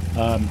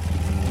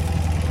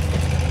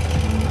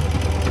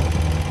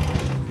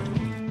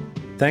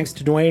 Thanks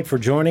to Duane for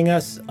joining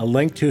us. A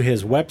link to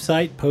his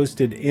website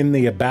posted in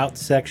the About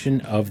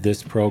section of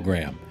this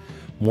program.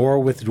 More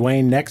with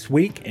Duane next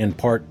week in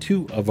part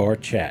 2 of our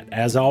chat.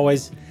 As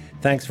always,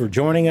 thanks for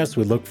joining us.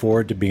 We look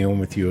forward to being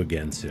with you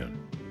again soon.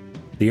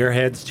 The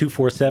Airheads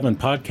 247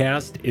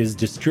 podcast is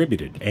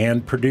distributed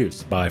and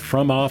produced by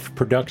From Off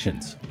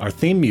Productions. Our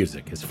theme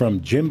music is from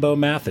Jimbo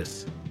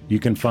Mathis. You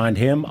can find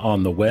him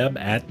on the web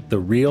at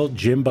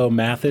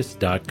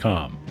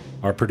therealjimbomathis.com.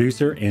 Our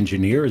producer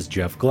engineer is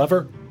Jeff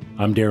Glover.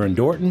 I'm Darren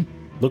Dorton.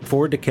 Look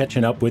forward to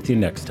catching up with you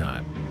next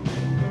time.